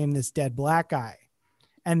it became this dead black guy.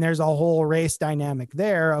 And there's a whole race dynamic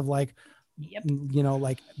there of like, you know,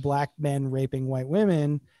 like black men raping white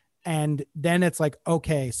women. And then it's like,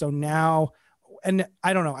 okay, so now, and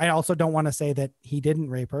I don't know. I also don't want to say that he didn't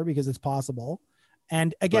rape her, because it's possible.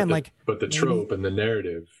 And again, but the trope and the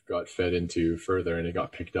narrative got fed into further, and it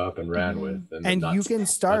got picked up and ran with. And you can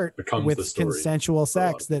start with consensual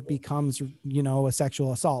sex that becomes, you know, a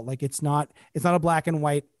sexual assault. Like it's not a black and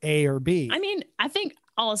white A or B. I mean, I think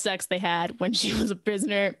all sex they had when she was a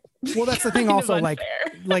prisoner. Well, that's the thing. Also, like,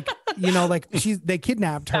 you know, like they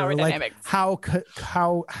kidnapped her. Like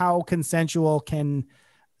how consensual can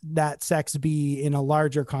that sex be in a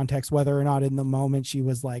larger context, whether or not in the moment she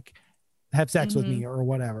was like, have sex with me or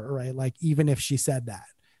whatever, right? Like even if she said that,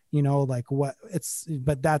 you know, like what it's,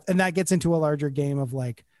 but that gets into a larger game of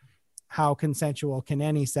like, how consensual can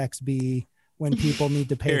any sex be when people need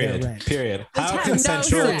to pay their rent? Period. How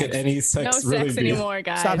consensual can any sex really sex be? Anymore,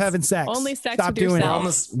 guys. Stop having sex. Only sex. Stop with doing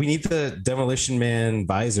yourself. We need the Demolition Man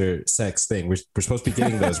visor sex thing. We're supposed to be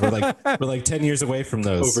getting those. We're like 10 years away from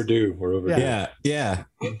those. Overdue. We're overdue. Yeah. Yeah.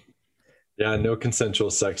 No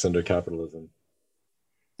consensual sex under capitalism.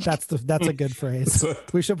 That's a good phrase.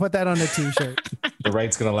 We should put that on a t-shirt. the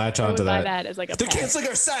right's gonna latch I would onto buy that. that as like a They're pet. canceling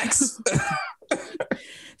our sex.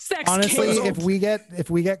 Sex Honestly, canceled. if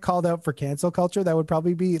we get called out for cancel culture, that would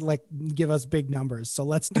probably be like give us big numbers. So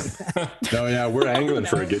let's do that. No, yeah, we're angling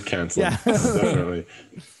for a good cancel. Yeah. Definitely.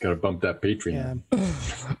 Got to bump that Patreon.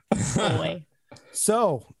 Yeah. Boy.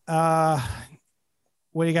 So,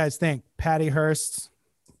 what do you guys think? Patty Hearst,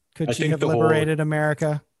 could I she think have the whole- liberated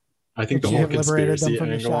America? I think Could the she whole have liberated them conspiracy from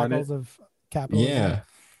the angle on it, shackles of capitalism? Yeah.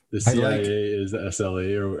 the I CIA like- is the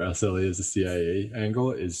SLA or SLA is the CIA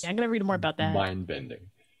angle is Yeah, I'm gonna read more about that. mind-bending.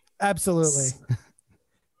 Absolutely.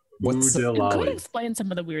 What's It could Udalawi. explain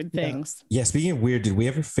some of the weird things. yeah? Speaking of weird, did we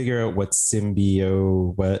ever figure out what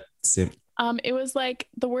symbio? It was like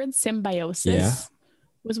the word symbiosis Yeah.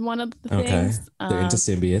 was one of the Okay, things. they're into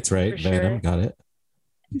symbiotes, right? for Venom, sure. got it.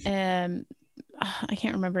 And I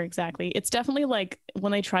can't remember exactly. It's definitely like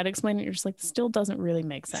when they try to explain it, you're just like, this still doesn't really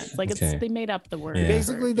make sense. Like Okay. they made up the word. Yeah.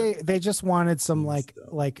 Basically, they just wanted some like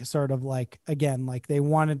sort of like, again, like they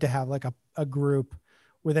wanted to have like a group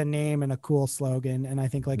with a name and a cool slogan. And I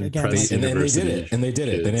think like, again, Press like, And then they did University it, and they did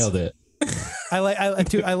it. They kids. nailed it.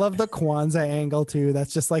 I love the Kwanzaa angle too.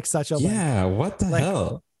 That's just like such a like, Yeah, what the like-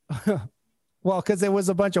 hell? well, because it was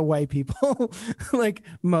a bunch of white people, like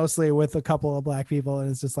mostly with a couple of black people,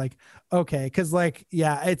 and it's just like okay, because like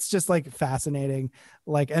yeah, it's just like fascinating.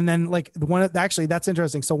 Like, and then like actually that's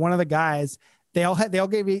interesting. So one of the guys, they all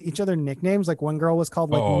gave each other nicknames. Like one girl was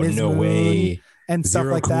called like Oh Ms. no Moon way! and stuff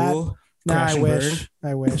Zero like that. cool. No, Crash I and wish.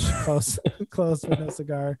 I wish. Close with no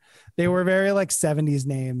cigar. They were very like 70s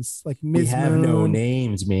names, like We Ms. have Moon. no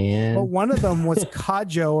names, man. But one of them was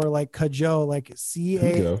Kajo or like Kajo, like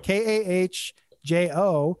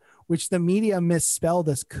Kahjo, which the media misspelled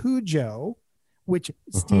as Cujo, which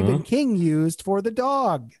Stephen King used for the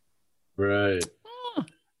dog. Right.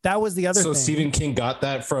 That was the other So thing. Stephen King got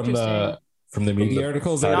that from the the media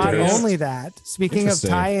articles. Patty Not Hearst. only that, speaking of Interesting.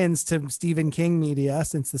 tie-ins to Stephen King media,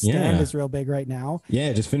 since The Stand Yeah. is real big right now, Yeah,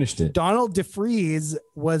 I just finished it. Donald DeFreeze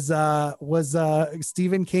was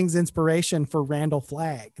Stephen King's inspiration for Randall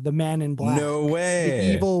Flagg, the Man in Black, No the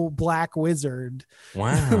way! evil black wizard.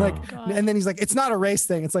 Wow. Like, God. and then he's like, "It's not a race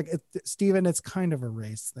thing." It's like, Stephen, it's kind of a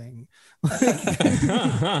race thing.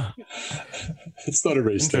 It's not a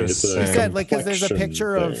race thing. It's Interesting. a He said, like, because there's a complexion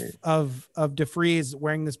picture thing. of DeFreeze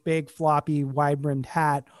wearing this big floppy wide brimmed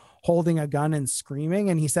hat, holding a gun and screaming,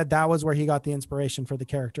 and he said that was where he got the inspiration for the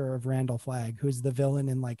character of Randall Flagg, who's the villain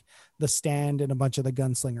in like The Stand and a bunch of the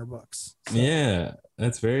Gunslinger books. So, Yeah,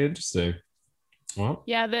 that's very interesting. Well,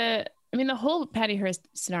 Yeah, the whole Patty Hearst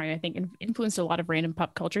scenario, I think, influenced a lot of random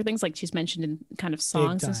pop culture things, like she's mentioned in kind of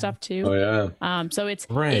songs time. and stuff too. Oh yeah. So it's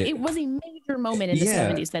Right. it was a major moment in the Yeah.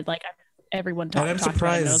 70s that like everyone and I'm talked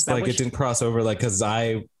about and knows surprised about, like which- it didn't cross over, like, because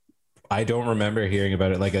I don't remember hearing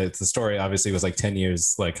about it. Like, it's the story obviously was like 10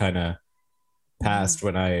 years like kind of past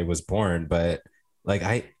when I was born, but like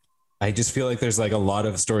I just feel like there's like a lot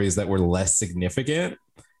of stories that were less significant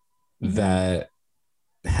Mhm. that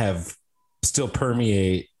have still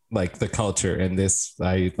permeate like the culture, and this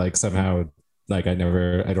I like somehow like I don't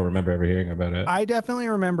remember ever hearing about it. I definitely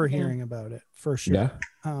remember Yeah. hearing about it for sure. Yeah.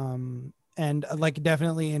 And like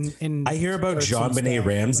definitely in I hear about heard some Jean Benet stuff.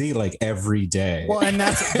 Ramsey like every day. Well, and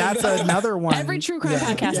that's another one. Every true crime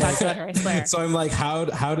Yeah. podcast Yeah. talks about her, I swear. So I'm like, how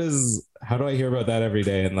do I hear about that every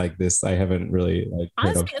day? And like this, I haven't really like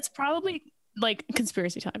heard of. Honestly, it's probably like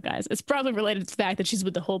conspiracy time, guys. It's probably related to the fact that she's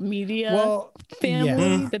with the whole media Well,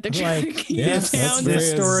 family yeah. that they're trying Like, to keep yeah, down. that's this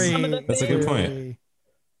very- story. Some of the That's a good point. really,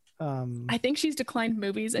 I think she's declined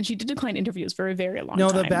movies, and she did decline interviews for a very long No,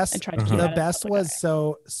 time. the best and tried to keep the out of best public was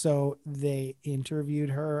eye. so they interviewed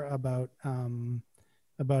her about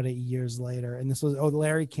 8 years later, and this was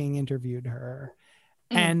Larry King interviewed her.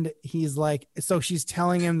 Mm. And he's like, so she's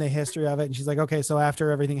telling him the history of it, and she's like, okay, so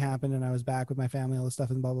after everything happened and I was back with my family, all this stuff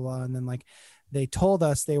and blah blah blah, and then like they told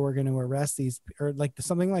us they were going to arrest these, or like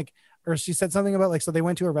something like, or she said something about like, so they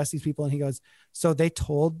went to arrest these people, and he goes, so they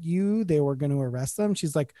told you they were going to arrest them?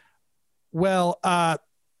 She's like, well,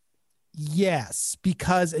 yes,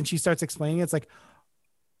 because, and she starts explaining it. It's like,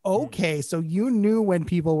 okay, so you knew when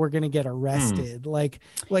people were going to get arrested, like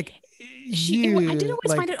I did always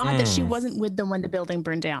like, find it odd that she Mm. wasn't with them when the building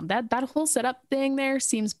burned down. That whole setup thing there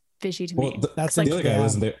seems fishy to Well, me. That's the like- other guy yeah.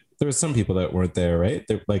 wasn't there. There was some people that weren't there, right?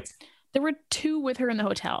 They're like, There were two with her in the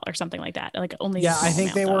hotel or something like that. Like only. a yeah, I small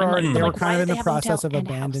think they amount, were though. And, already, like, they I'm were like, kind why of in did the they have a process hotel of and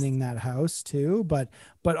a house? abandoning that house too, but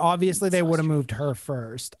obviously they would have moved her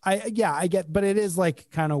first. I get, but it is like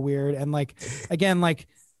kind of weird, and like again, like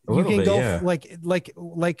A you little can bit, go yeah.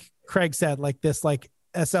 like Craig said, like this like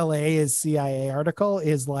SLA is CIA article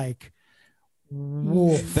is like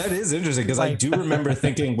That is interesting because I do remember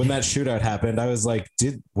thinking when that shootout happened, I was like,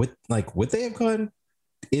 would they have gone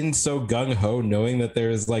in so gung ho, knowing that there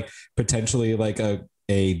is like potentially like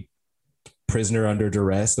a prisoner under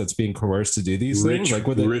duress that's being coerced to do these things, like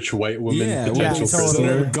with a rich white woman, potential prisoner,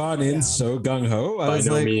 totally. Gone in so gung ho? By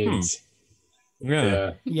no means.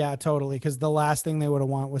 Yeah, totally. Because the last thing they would have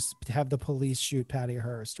want was to have the police shoot Patty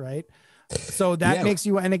Hearst, right? So that makes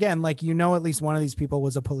you, and again, like, you know, at least one of these people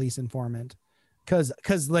was a police informant,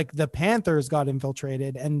 because like the Panthers got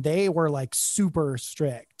infiltrated and they were like super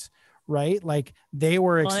strict, right? Like they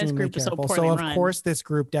were extremely careful. So of course this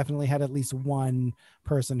group definitely had at least one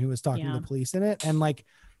person who was talking to the police in it. And like,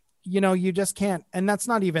 you know, you just can't, and that's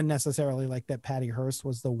not even necessarily like that Patty Hearst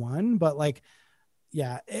was the one, but like,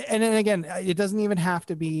 yeah. And then again, it doesn't even have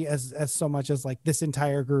to be as so much as like this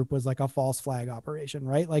entire group was like a false flag operation,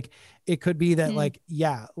 right? Like it could be that like,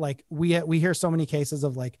 yeah, like we hear so many cases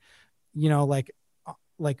of like, you know,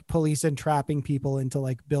 like police entrapping people into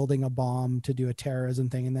like building a bomb to do a terrorism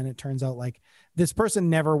thing. And then it turns out like this person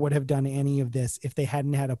never would have done any of this if they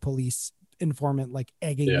hadn't had a police informant like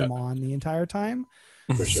egging them on the entire time.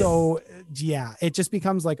 For sure. So yeah, it just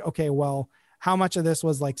becomes like, okay, well, how much of this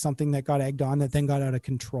was like something that got egged on that then got out of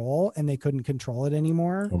control and they couldn't control it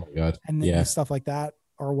anymore? Oh my God. And then stuff like that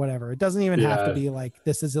or whatever. It doesn't even have to be like,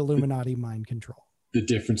 this is Illuminati mind control. The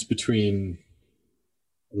difference between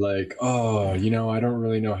like, oh, you know, I don't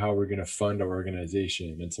really know how we're going to fund our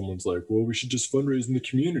organization. And someone's like, well, we should just fundraise in the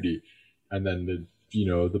community. And then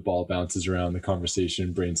the ball bounces around the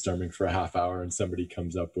conversation, brainstorming for a half hour. And somebody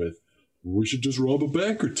comes up with, we should just rob a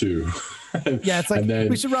bank or two. Yeah, it's like,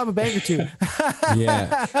 we should rob a bank or two.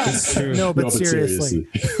 Yeah, it's true. No, but seriously.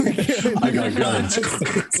 I got guns.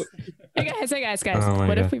 Hey guys.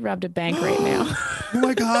 What if we robbed a bank right now? Oh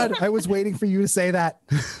my God. I was waiting for you to say that.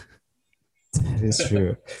 That is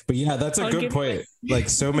true. But yeah, that's a good point. Like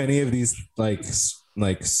so many of these like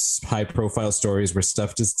high profile stories where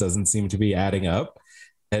stuff just doesn't seem to be adding up.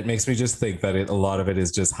 It makes me just think that a lot of it is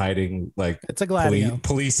just hiding like it's a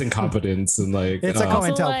police incompetence and like it's a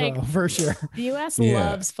COINTELPRO for sure. The U.S.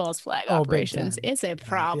 loves false flag operations. It's a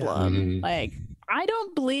problem. Like I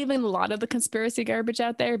don't believe in a lot of the conspiracy garbage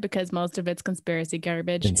out there because most of it's conspiracy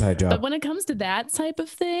garbage. Inside job. But when it comes to that type of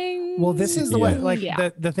thing, well, this is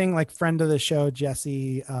the thing. Like friend of the show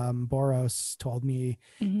Jesse Boros told me,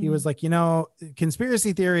 he was like, you know,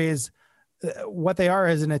 conspiracy theories, what they are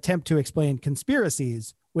is an attempt to explain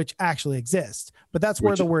conspiracies which actually exist. But that's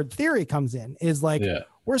where the word theory comes in, is like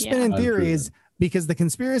we're spinning theories because the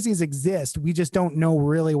conspiracies exist. We just don't know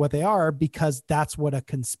really what they are because that's what a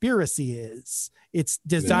conspiracy is. It's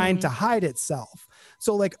designed to hide itself.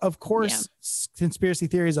 So like, of course, conspiracy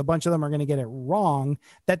theories, a bunch of them are going to get it wrong.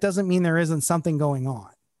 That doesn't mean there isn't something going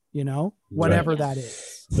on, you know, whatever that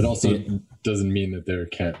is. But also doesn't mean that there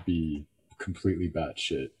can't be completely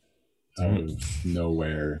batshit out of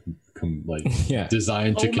nowhere,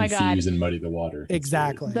 designed to confuse and muddy the water.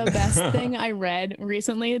 Exactly. The best thing I read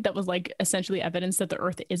recently that was like essentially evidence that the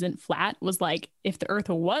earth isn't flat was like, if the earth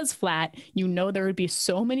was flat, you know, there would be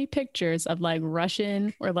so many pictures of like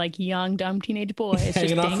Russian or like young dumb teenage boys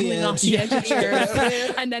just dangling off the edge of the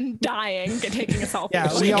earth and then dying and taking a selfie.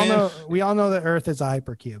 Yeah, we all know the earth is a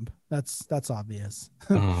hypercube. That's obvious.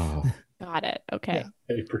 Got it. Okay.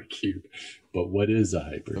 Hypercube. But what is a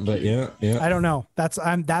hypercube? But yeah. I don't know. That's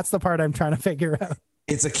the part I'm trying to figure out.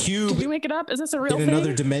 It's a cube. Did we make it up? Is this a real in thing?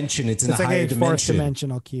 Another dimension? It's in a like higher a fourth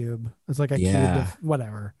dimensional cube. It's like a cube of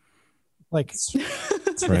whatever. Like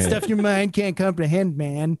stuff your mind can't comprehend,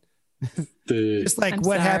 man. Just like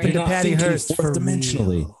what happened to Patty Hearst fourth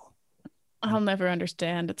dimensionally. I'll never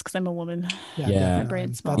understand. It's because I'm a woman. Yeah. My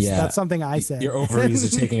brain's small. That's something I say. Your ovaries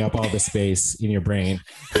are taking up all the space in your brain.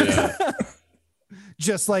 Yeah.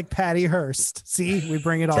 Just like Patty Hearst. See, we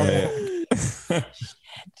bring it all back.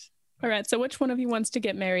 All right. So which one of you wants to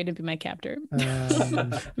get married and be my captor?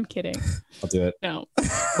 I'm kidding. I'll do it. No.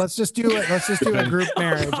 Let's just do it. Let's just do a group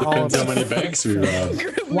marriage. All of how many banks we rob.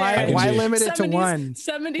 Why limit it to one?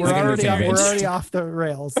 70s. We're already off the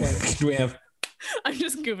rails. Like. Do we have? I'm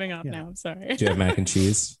just goofing off now. I'm sorry. Do you have mac and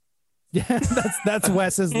cheese? Yeah, that's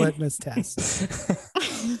Wes's litmus test.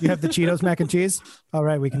 You have the Cheetos mac and cheese? All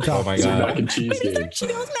right, we can talk. Oh my God. Mac and cheese game.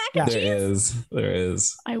 Cheetos mac and cheese? There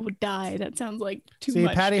is. I would die. That sounds like too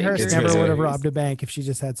much. See, Patty Hearst never would have robbed a bank if she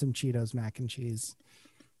just had some Cheetos mac and cheese.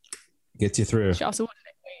 Gets you through. She also wouldn't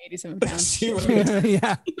weigh 87 pounds.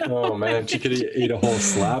 Yeah. Oh man, she could have ate a whole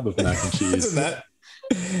slab of mac and cheese.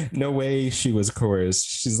 No way she was coerced.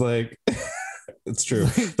 She's like... It's true.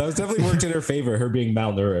 That was definitely worked in her favor, her being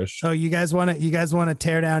malnourished. Oh, you guys want to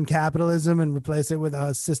tear down capitalism and replace it with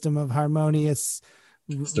a system of harmonious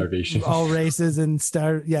Starvation. All races and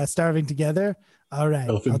starving together. All right,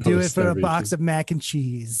 Elfin I'll do it for a post-starvation. box of mac and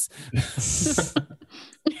cheese.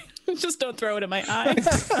 Just don't throw it in my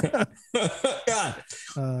eye. God,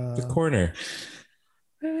 the corner.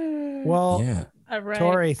 Well, Yeah. All right.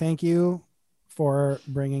 Tori, thank you for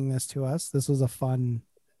bringing this to us. This was a fun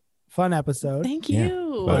episode. Thank Yeah.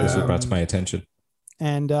 you. Well, this was brought to my attention.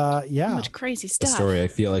 And So yeah, much crazy A stuff. story I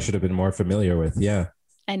feel I should have been more familiar with. Yeah.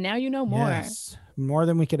 And now you know more. yes, more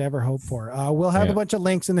than we could ever hope for. We'll have Yeah. a bunch of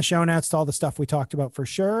links in the show notes to all the stuff we talked about for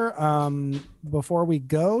sure. Before we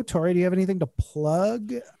go, Tori, do you have anything to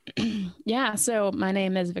plug? Yeah, so my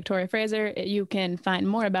name is Victoria Fraser. You can find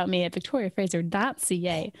more about me at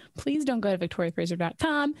victoriafraser.ca. Please don't go to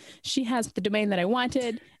victoriafraser.com. She has the domain that I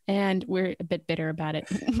wanted, and we're a bit bitter about it.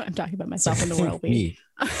 I'm talking about myself in the world. Me.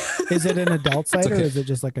 Is it an adult site or okay. is it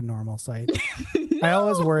just like a normal site? I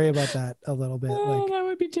always worry about that a little bit. Oh, Like, that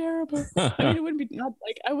would be terrible. I mean, it wouldn't be not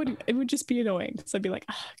like I wouldn't. It would just be annoying. So I'd be like,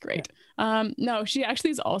 great. No, she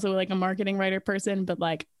actually is also like a marketing writer person, but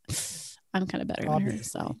like, I'm kind of better than her. obviously,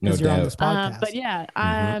 So, No because you're on doubt. this podcast. but yeah,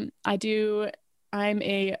 I'm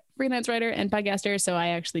a freelance writer and podcaster, so I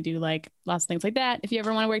actually do like lots of things like that. If you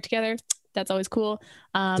ever want to work together, that's always cool.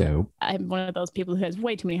 Dope. I'm one of those people who has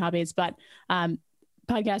way too many hobbies, but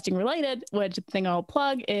podcasting related, which thing I'll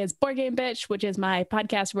plug is Board Game Bitch, which is my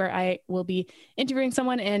podcast where I will be interviewing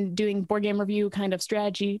someone and doing board game review kind of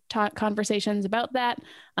strategy conversations about that.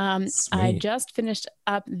 I Sweet. just finished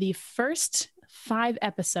up the first 5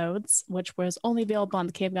 episodes, which was only available on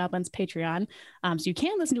the Cave Goblins Patreon. So you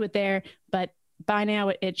can listen to it there, but by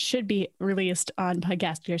now it should be released on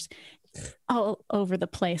podcasters all over the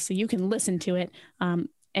place. So you can listen to it.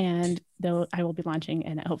 And though I will be launching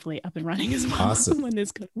and hopefully up and running as well Awesome. when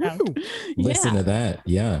this comes out. Woo. Listen to that.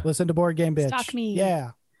 Yeah. Listen to Board Game Bitch. Stalk me.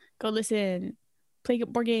 Yeah. Go listen. Play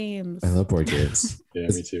board games. I love board games. Yeah,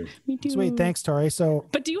 me too. Me too. Sweet. Thanks, Tori. So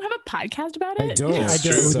But do you have a podcast about it? I don't. I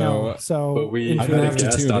do true. know. So But we I'm have gonna a have to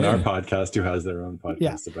guest tune on our in. podcast who has their own podcast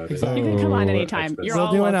Yeah, about exactly. You can come on Oh, anytime. that's You're we'll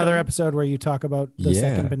all do another welcome. episode where you talk about the Yeah.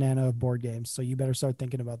 second banana of board games. So you better start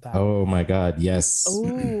thinking about that. Oh my God. Yes.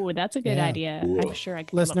 Oh, that's a good Yeah. idea. Cool. I'm sure I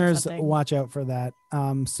can. Listeners, come up with watch out for that.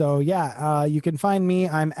 So yeah, you can find me.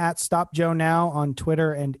 I'm at Stop Joe Now on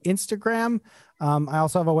Twitter and Instagram. I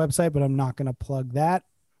also have a website, but I'm not going to plug that.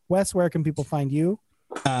 Wes, where can people find you?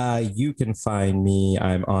 You can find me.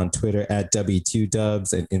 I'm on Twitter at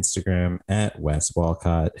W2Dubs and Instagram at Wes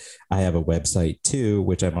Walcott. I have a website too,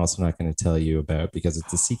 which I'm also not going to tell you about because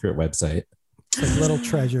it's a secret website. Like little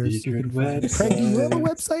treasures you can find. Secret Craig, do you have a website.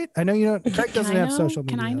 website? I know you don't. Craig Can doesn't I have know? social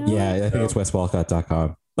Can media. I know? Yeah, I think it's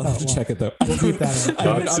weswalcott.com. I'll have to well, check it though. We'll keep that out. I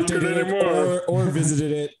haven't Not secret updated it anymore. or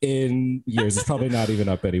visited it in years. It's probably not even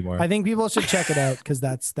up anymore. I think people should check it out because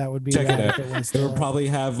that would be Check rad it out. if it was It still would probably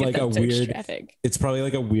have Get like that a search weird. traffic. It's probably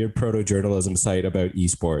like a weird proto journalism site about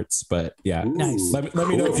esports. But yeah, Ooh, Nice. let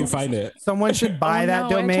me know if you find it. Someone should buy Oh, that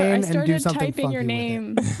no, domain I and do started something typing funky your with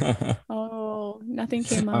name. Oh, Oh, nothing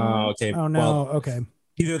came up. okay. it. Oh no. Well, Okay.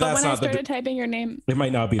 either But that's when I not the. started typing your name, It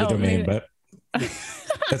might not be the Oh, domain, maybe- but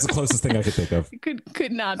that's the closest thing I could think of. it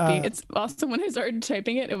could not be. It's also when I started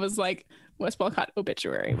typing it, it was like Wes Walcott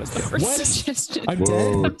obituary was the first What? suggestion. I'm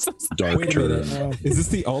Whoa, dead. dark Wait a minute. turn. Oh. Is this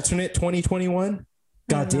the alternate 2021?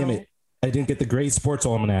 God damn it. I didn't get the great sports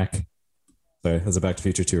almanac. Sorry, that's a Back to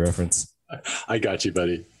Future 2 reference. I got you,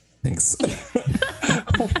 buddy. Thanks. have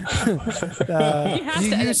You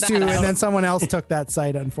to edit used that to, out. and then someone else took that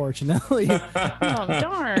site, unfortunately. Oh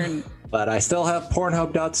darn! But I still have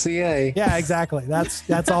Pornhub.ca Yeah, exactly. That's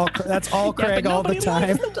all. That's all Yeah, Craig but all the nobody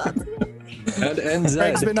time. likes the and NZ,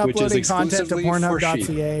 Craig's been which is uploading content to exclusively for sheep.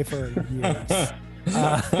 Pornhub.ca for years.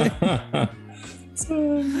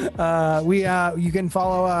 You can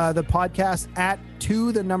follow the podcast at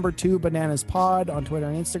 2 Bananas Pod on Twitter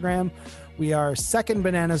and Instagram. We are Second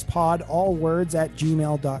Bananas Pod, all words at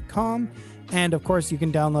gmail.com. And of course, you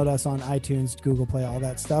can download us on iTunes, Google Play, all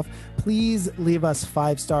that stuff. Please leave us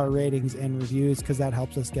 5-star ratings and reviews because that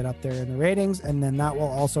helps us get up there in the ratings. And then that will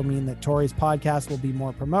also mean that Tori's podcast will be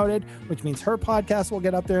more promoted, which means her podcast will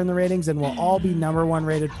get up there in the ratings and we'll all be #1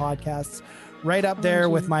 rated podcasts right up there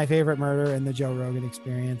with My Favorite Murder and the Joe Rogan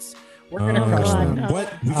Experience. We're going to crush God. them.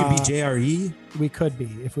 What? We could be JRE? We could be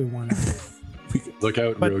if we wanted to. Look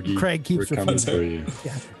out, But Rogie. Craig keeps We're coming refusing. for you.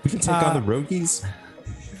 Yeah. We can take on the Rogies?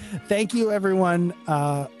 Thank you, everyone,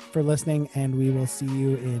 for listening, and we will see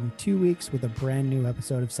you in 2 weeks with a brand new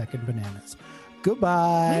episode of Second Bananas.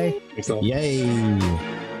 Goodbye. Thanks all.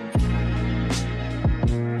 Yay.